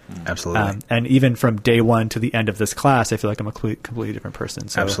person. Absolutely. And even from day one to the end of this class, I feel like I'm a completely different person.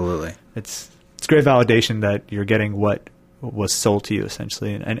 So absolutely. It's great validation that you're getting what was sold to you,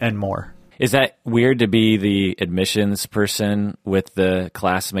 essentially, and more. Is that weird to be the admissions person with the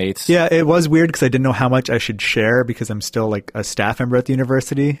classmates? Yeah, it was weird because I didn't know how much I should share because I'm still like a staff member at the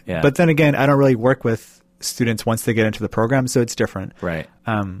university. Yeah. But then again, I don't really work with students once they get into the program, so it's different. Right.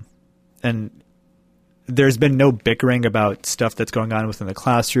 And there's been no bickering about stuff that's going on within the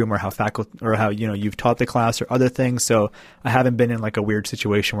classroom or how faculty or how you've taught the class or other things. So I haven't been in like a weird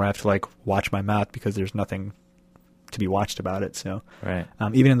situation where I have to like watch my math because there's nothing to be watched about it. So right.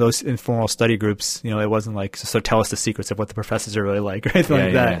 Even in those informal study groups, it wasn't like, so tell us the secrets of what the professors are really like or anything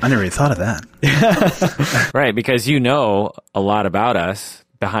like that. I never even thought of that. Right, because you know a lot about us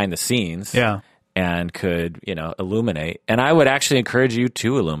behind the scenes. Yeah. and could, illuminate. And I would actually encourage you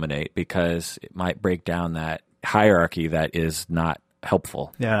to illuminate, because it might break down that hierarchy that is not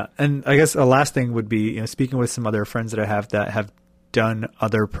helpful. Yeah. And I guess a last thing would be, speaking with some other friends that I have that have done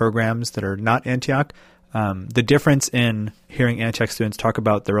other programs that are not Antioch, the difference in hearing Antioch students talk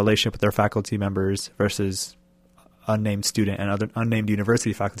about the relationship with their faculty members versus unnamed student and other unnamed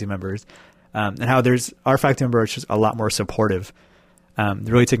university faculty members, and how our faculty member is just a lot more supportive. They're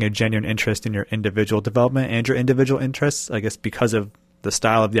really taking a genuine interest in your individual development and your individual interests, I guess, because of the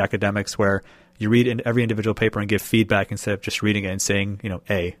style of the academics, where you read in every individual paper and give feedback instead of just reading it and saying,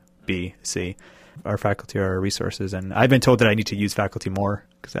 A, B, C. Our faculty are our resources. And I've been told that I need to use faculty more,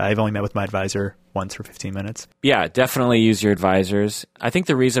 because I've only met with my advisor once for 15 minutes. Yeah, definitely use your advisors. I think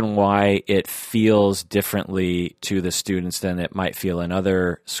the reason why it feels differently to the students than it might feel in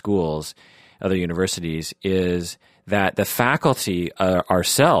other schools, other universities, is that the faculty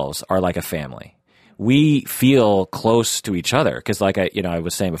ourselves are like a family. We feel close to each other, because like I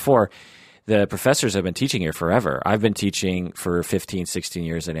was saying before, the professors have been teaching here forever. I've been teaching for 15, 16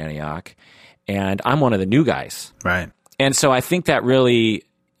 years at Antioch, and I'm one of the new guys. Right. And so I think that really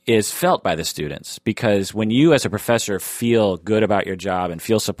is felt by the students, because when you as a professor feel good about your job and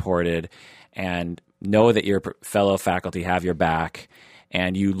feel supported and know that your fellow faculty have your back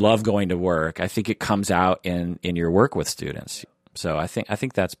and you love going to work, I think it comes out in your work with students. So I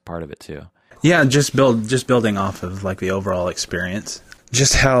think that's part of it too. Yeah, just building off of like the overall experience,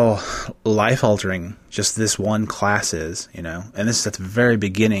 just how life altering just this one class is, and this is at the very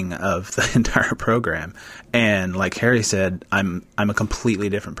beginning of the entire program. And like Harry said, I'm a completely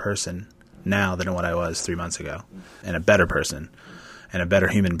different person now than what I was 3 months ago, and a better person and a better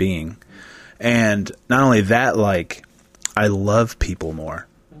human being. And not only that, like, I love people more.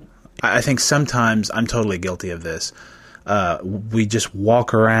 I think sometimes I'm totally guilty of this. We just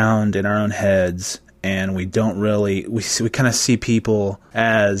walk around in our own heads, and we don't really we kind of see people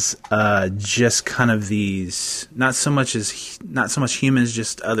as just kind of these not so much humans,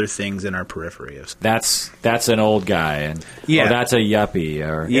 just other things in our periphery. That's an old guy, and that's a yuppie,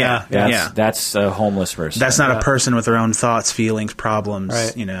 or that's a homeless person. That's not a person with their own thoughts, feelings, problems,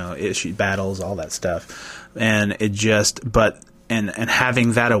 right. Issue, battles, all that stuff. And it just and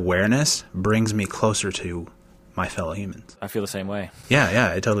having that awareness brings me closer to my fellow humans. I feel the same way.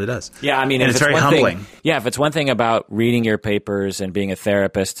 Yeah, it totally does. Yeah, I mean, and it's very humbling. If it's one thing about reading your papers and being a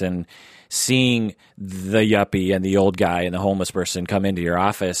therapist and seeing the yuppie and the old guy and the homeless person come into your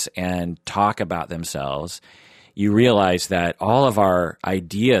office and talk about themselves, you realize that all of our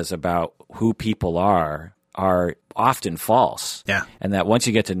ideas about who people are often false. Yeah. And that once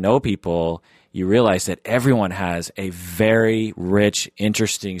you get to know people, you realize that everyone has a very rich,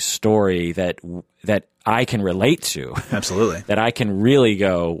 interesting story that I can relate to. Absolutely. That I can really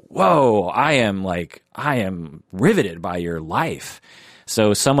go, whoa, I am riveted by your life.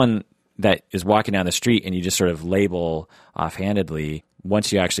 So someone that is walking down the street and you just sort of label offhandedly,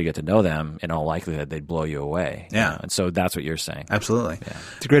 once you actually get to know them, in all likelihood, they'd blow you away. Yeah. And so that's what you're saying. Absolutely. Yeah.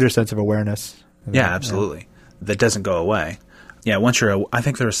 It's a greater sense of awareness. Yeah, absolutely. Yeah. That doesn't go away. Yeah, I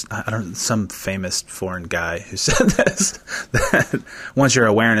think there's some famous foreign guy who said this, that once your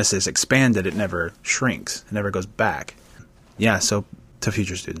awareness is expanded, it never shrinks. It never goes back. Yeah, so to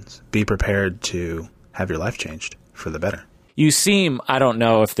future students, be prepared to have your life changed for the better. You seem, I don't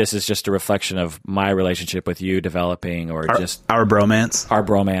know if this is just a reflection of my relationship with you developing or just our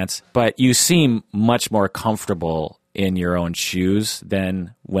bromance, but you seem much more comfortable in your own shoes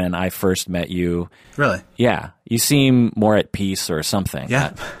than when I first met you. Really? Yeah. You seem more at peace or something.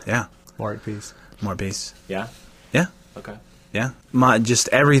 Yeah. Yeah. More at peace. More peace. Yeah? Yeah. Okay. Yeah. Just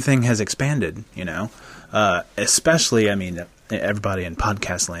everything has expanded, especially, I mean, everybody in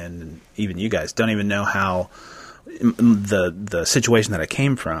podcast land and even you guys don't even know how the situation that I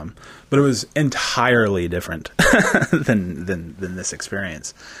came from, but it was entirely different than this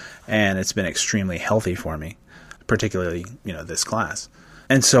experience. And it's been extremely healthy for me, particularly, this class.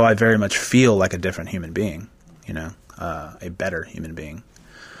 And so I very much feel like a different human being, a better human being.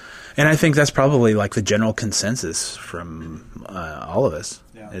 And I think that's probably like the general consensus from all of us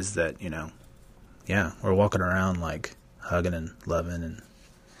is that, we're walking around like hugging and loving and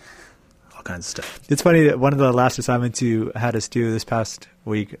all kinds of stuff. It's funny that one of the last assignments you had us do this past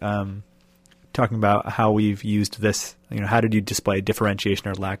week, talking about how we've used this, how did you display differentiation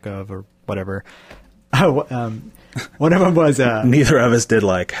or lack of or whatever. One of them was neither of us did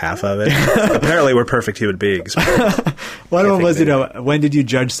like half of it. Apparently we're perfect human beings. One of them was, when did you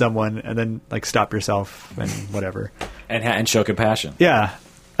judge someone and then like stop yourself and whatever. And show compassion. Yeah.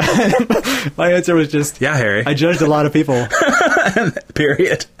 My answer was just, yeah, Harry. I judged a lot of people.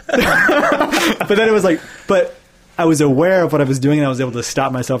 Period. But then it was like, but I was aware of what I was doing, and I was able to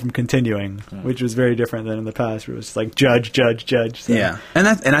stop myself from continuing, which was very different than in the past, where it was just like judge. So. Yeah, and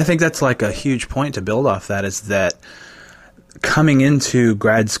I think that's like a huge point to build off that, is that coming into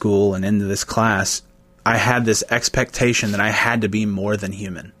grad school and into this class, I had this expectation that I had to be more than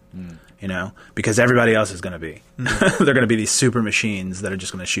human. You know, because everybody else is going to be. They're going to be these super machines that are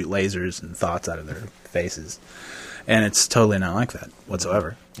just going to shoot lasers and thoughts out of their faces. And it's totally not like that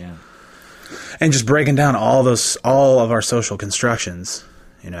whatsoever. Yeah. And just breaking down all of our social constructions,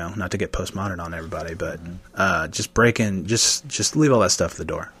 you know, not to get postmodern on everybody, but just leave all that stuff at the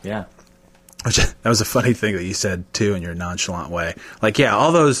door. Yeah. Which, that was a funny thing that you said too in your nonchalant way. Like, yeah,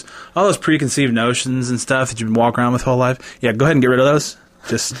 all those preconceived notions and stuff that you've been walking around with whole life. Yeah, go ahead and get rid of those.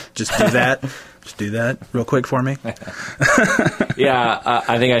 Just do that. Just do that real quick for me. Yeah,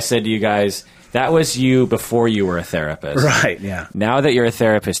 I think I said to you guys, that was you before you were a therapist. Right, yeah. Now that you're a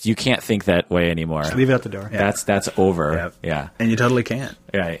therapist, you can't think that way anymore. Just leave it at the door. Yeah. That's over. Yep. Yeah. And you totally can't.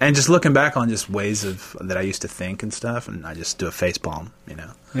 Right. And just looking back on just ways that I used to think and stuff, and I just do a face palm, you know.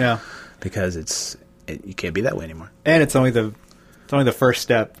 Yeah. Because you can't be that way anymore. And it's only the first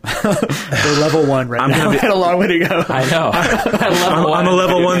step. We're level 1 right now. We had a long way to go. I know. I'm a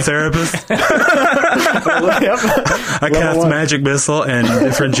level 1 therapist. I cast magic missile and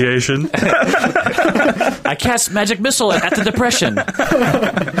differentiation. I cast magic missile at the depression.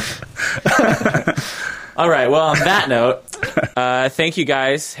 All right. Well, on that note, thank you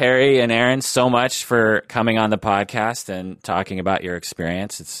guys, Harry and Aaron, so much for coming on the podcast and talking about your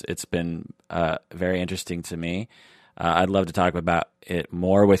experience. It's been very interesting to me. I'd love to talk about it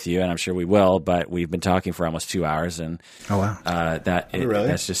more with you, and I'm sure we will, but we've been talking for almost 2 hours, and oh wow,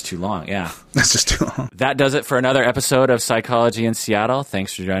 that's just too long. Yeah. That's just too long. That does it for another episode of Psychology in Seattle.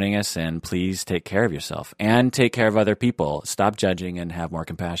 Thanks for joining us, and please take care of yourself and take care of other people. Stop judging and have more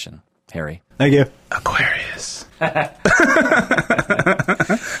compassion. Harry. Thank you. Aquarius.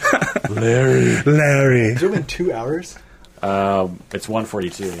 Larry. Has it been 2 hours? It's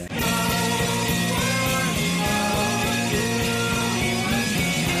 1:42. Yeah.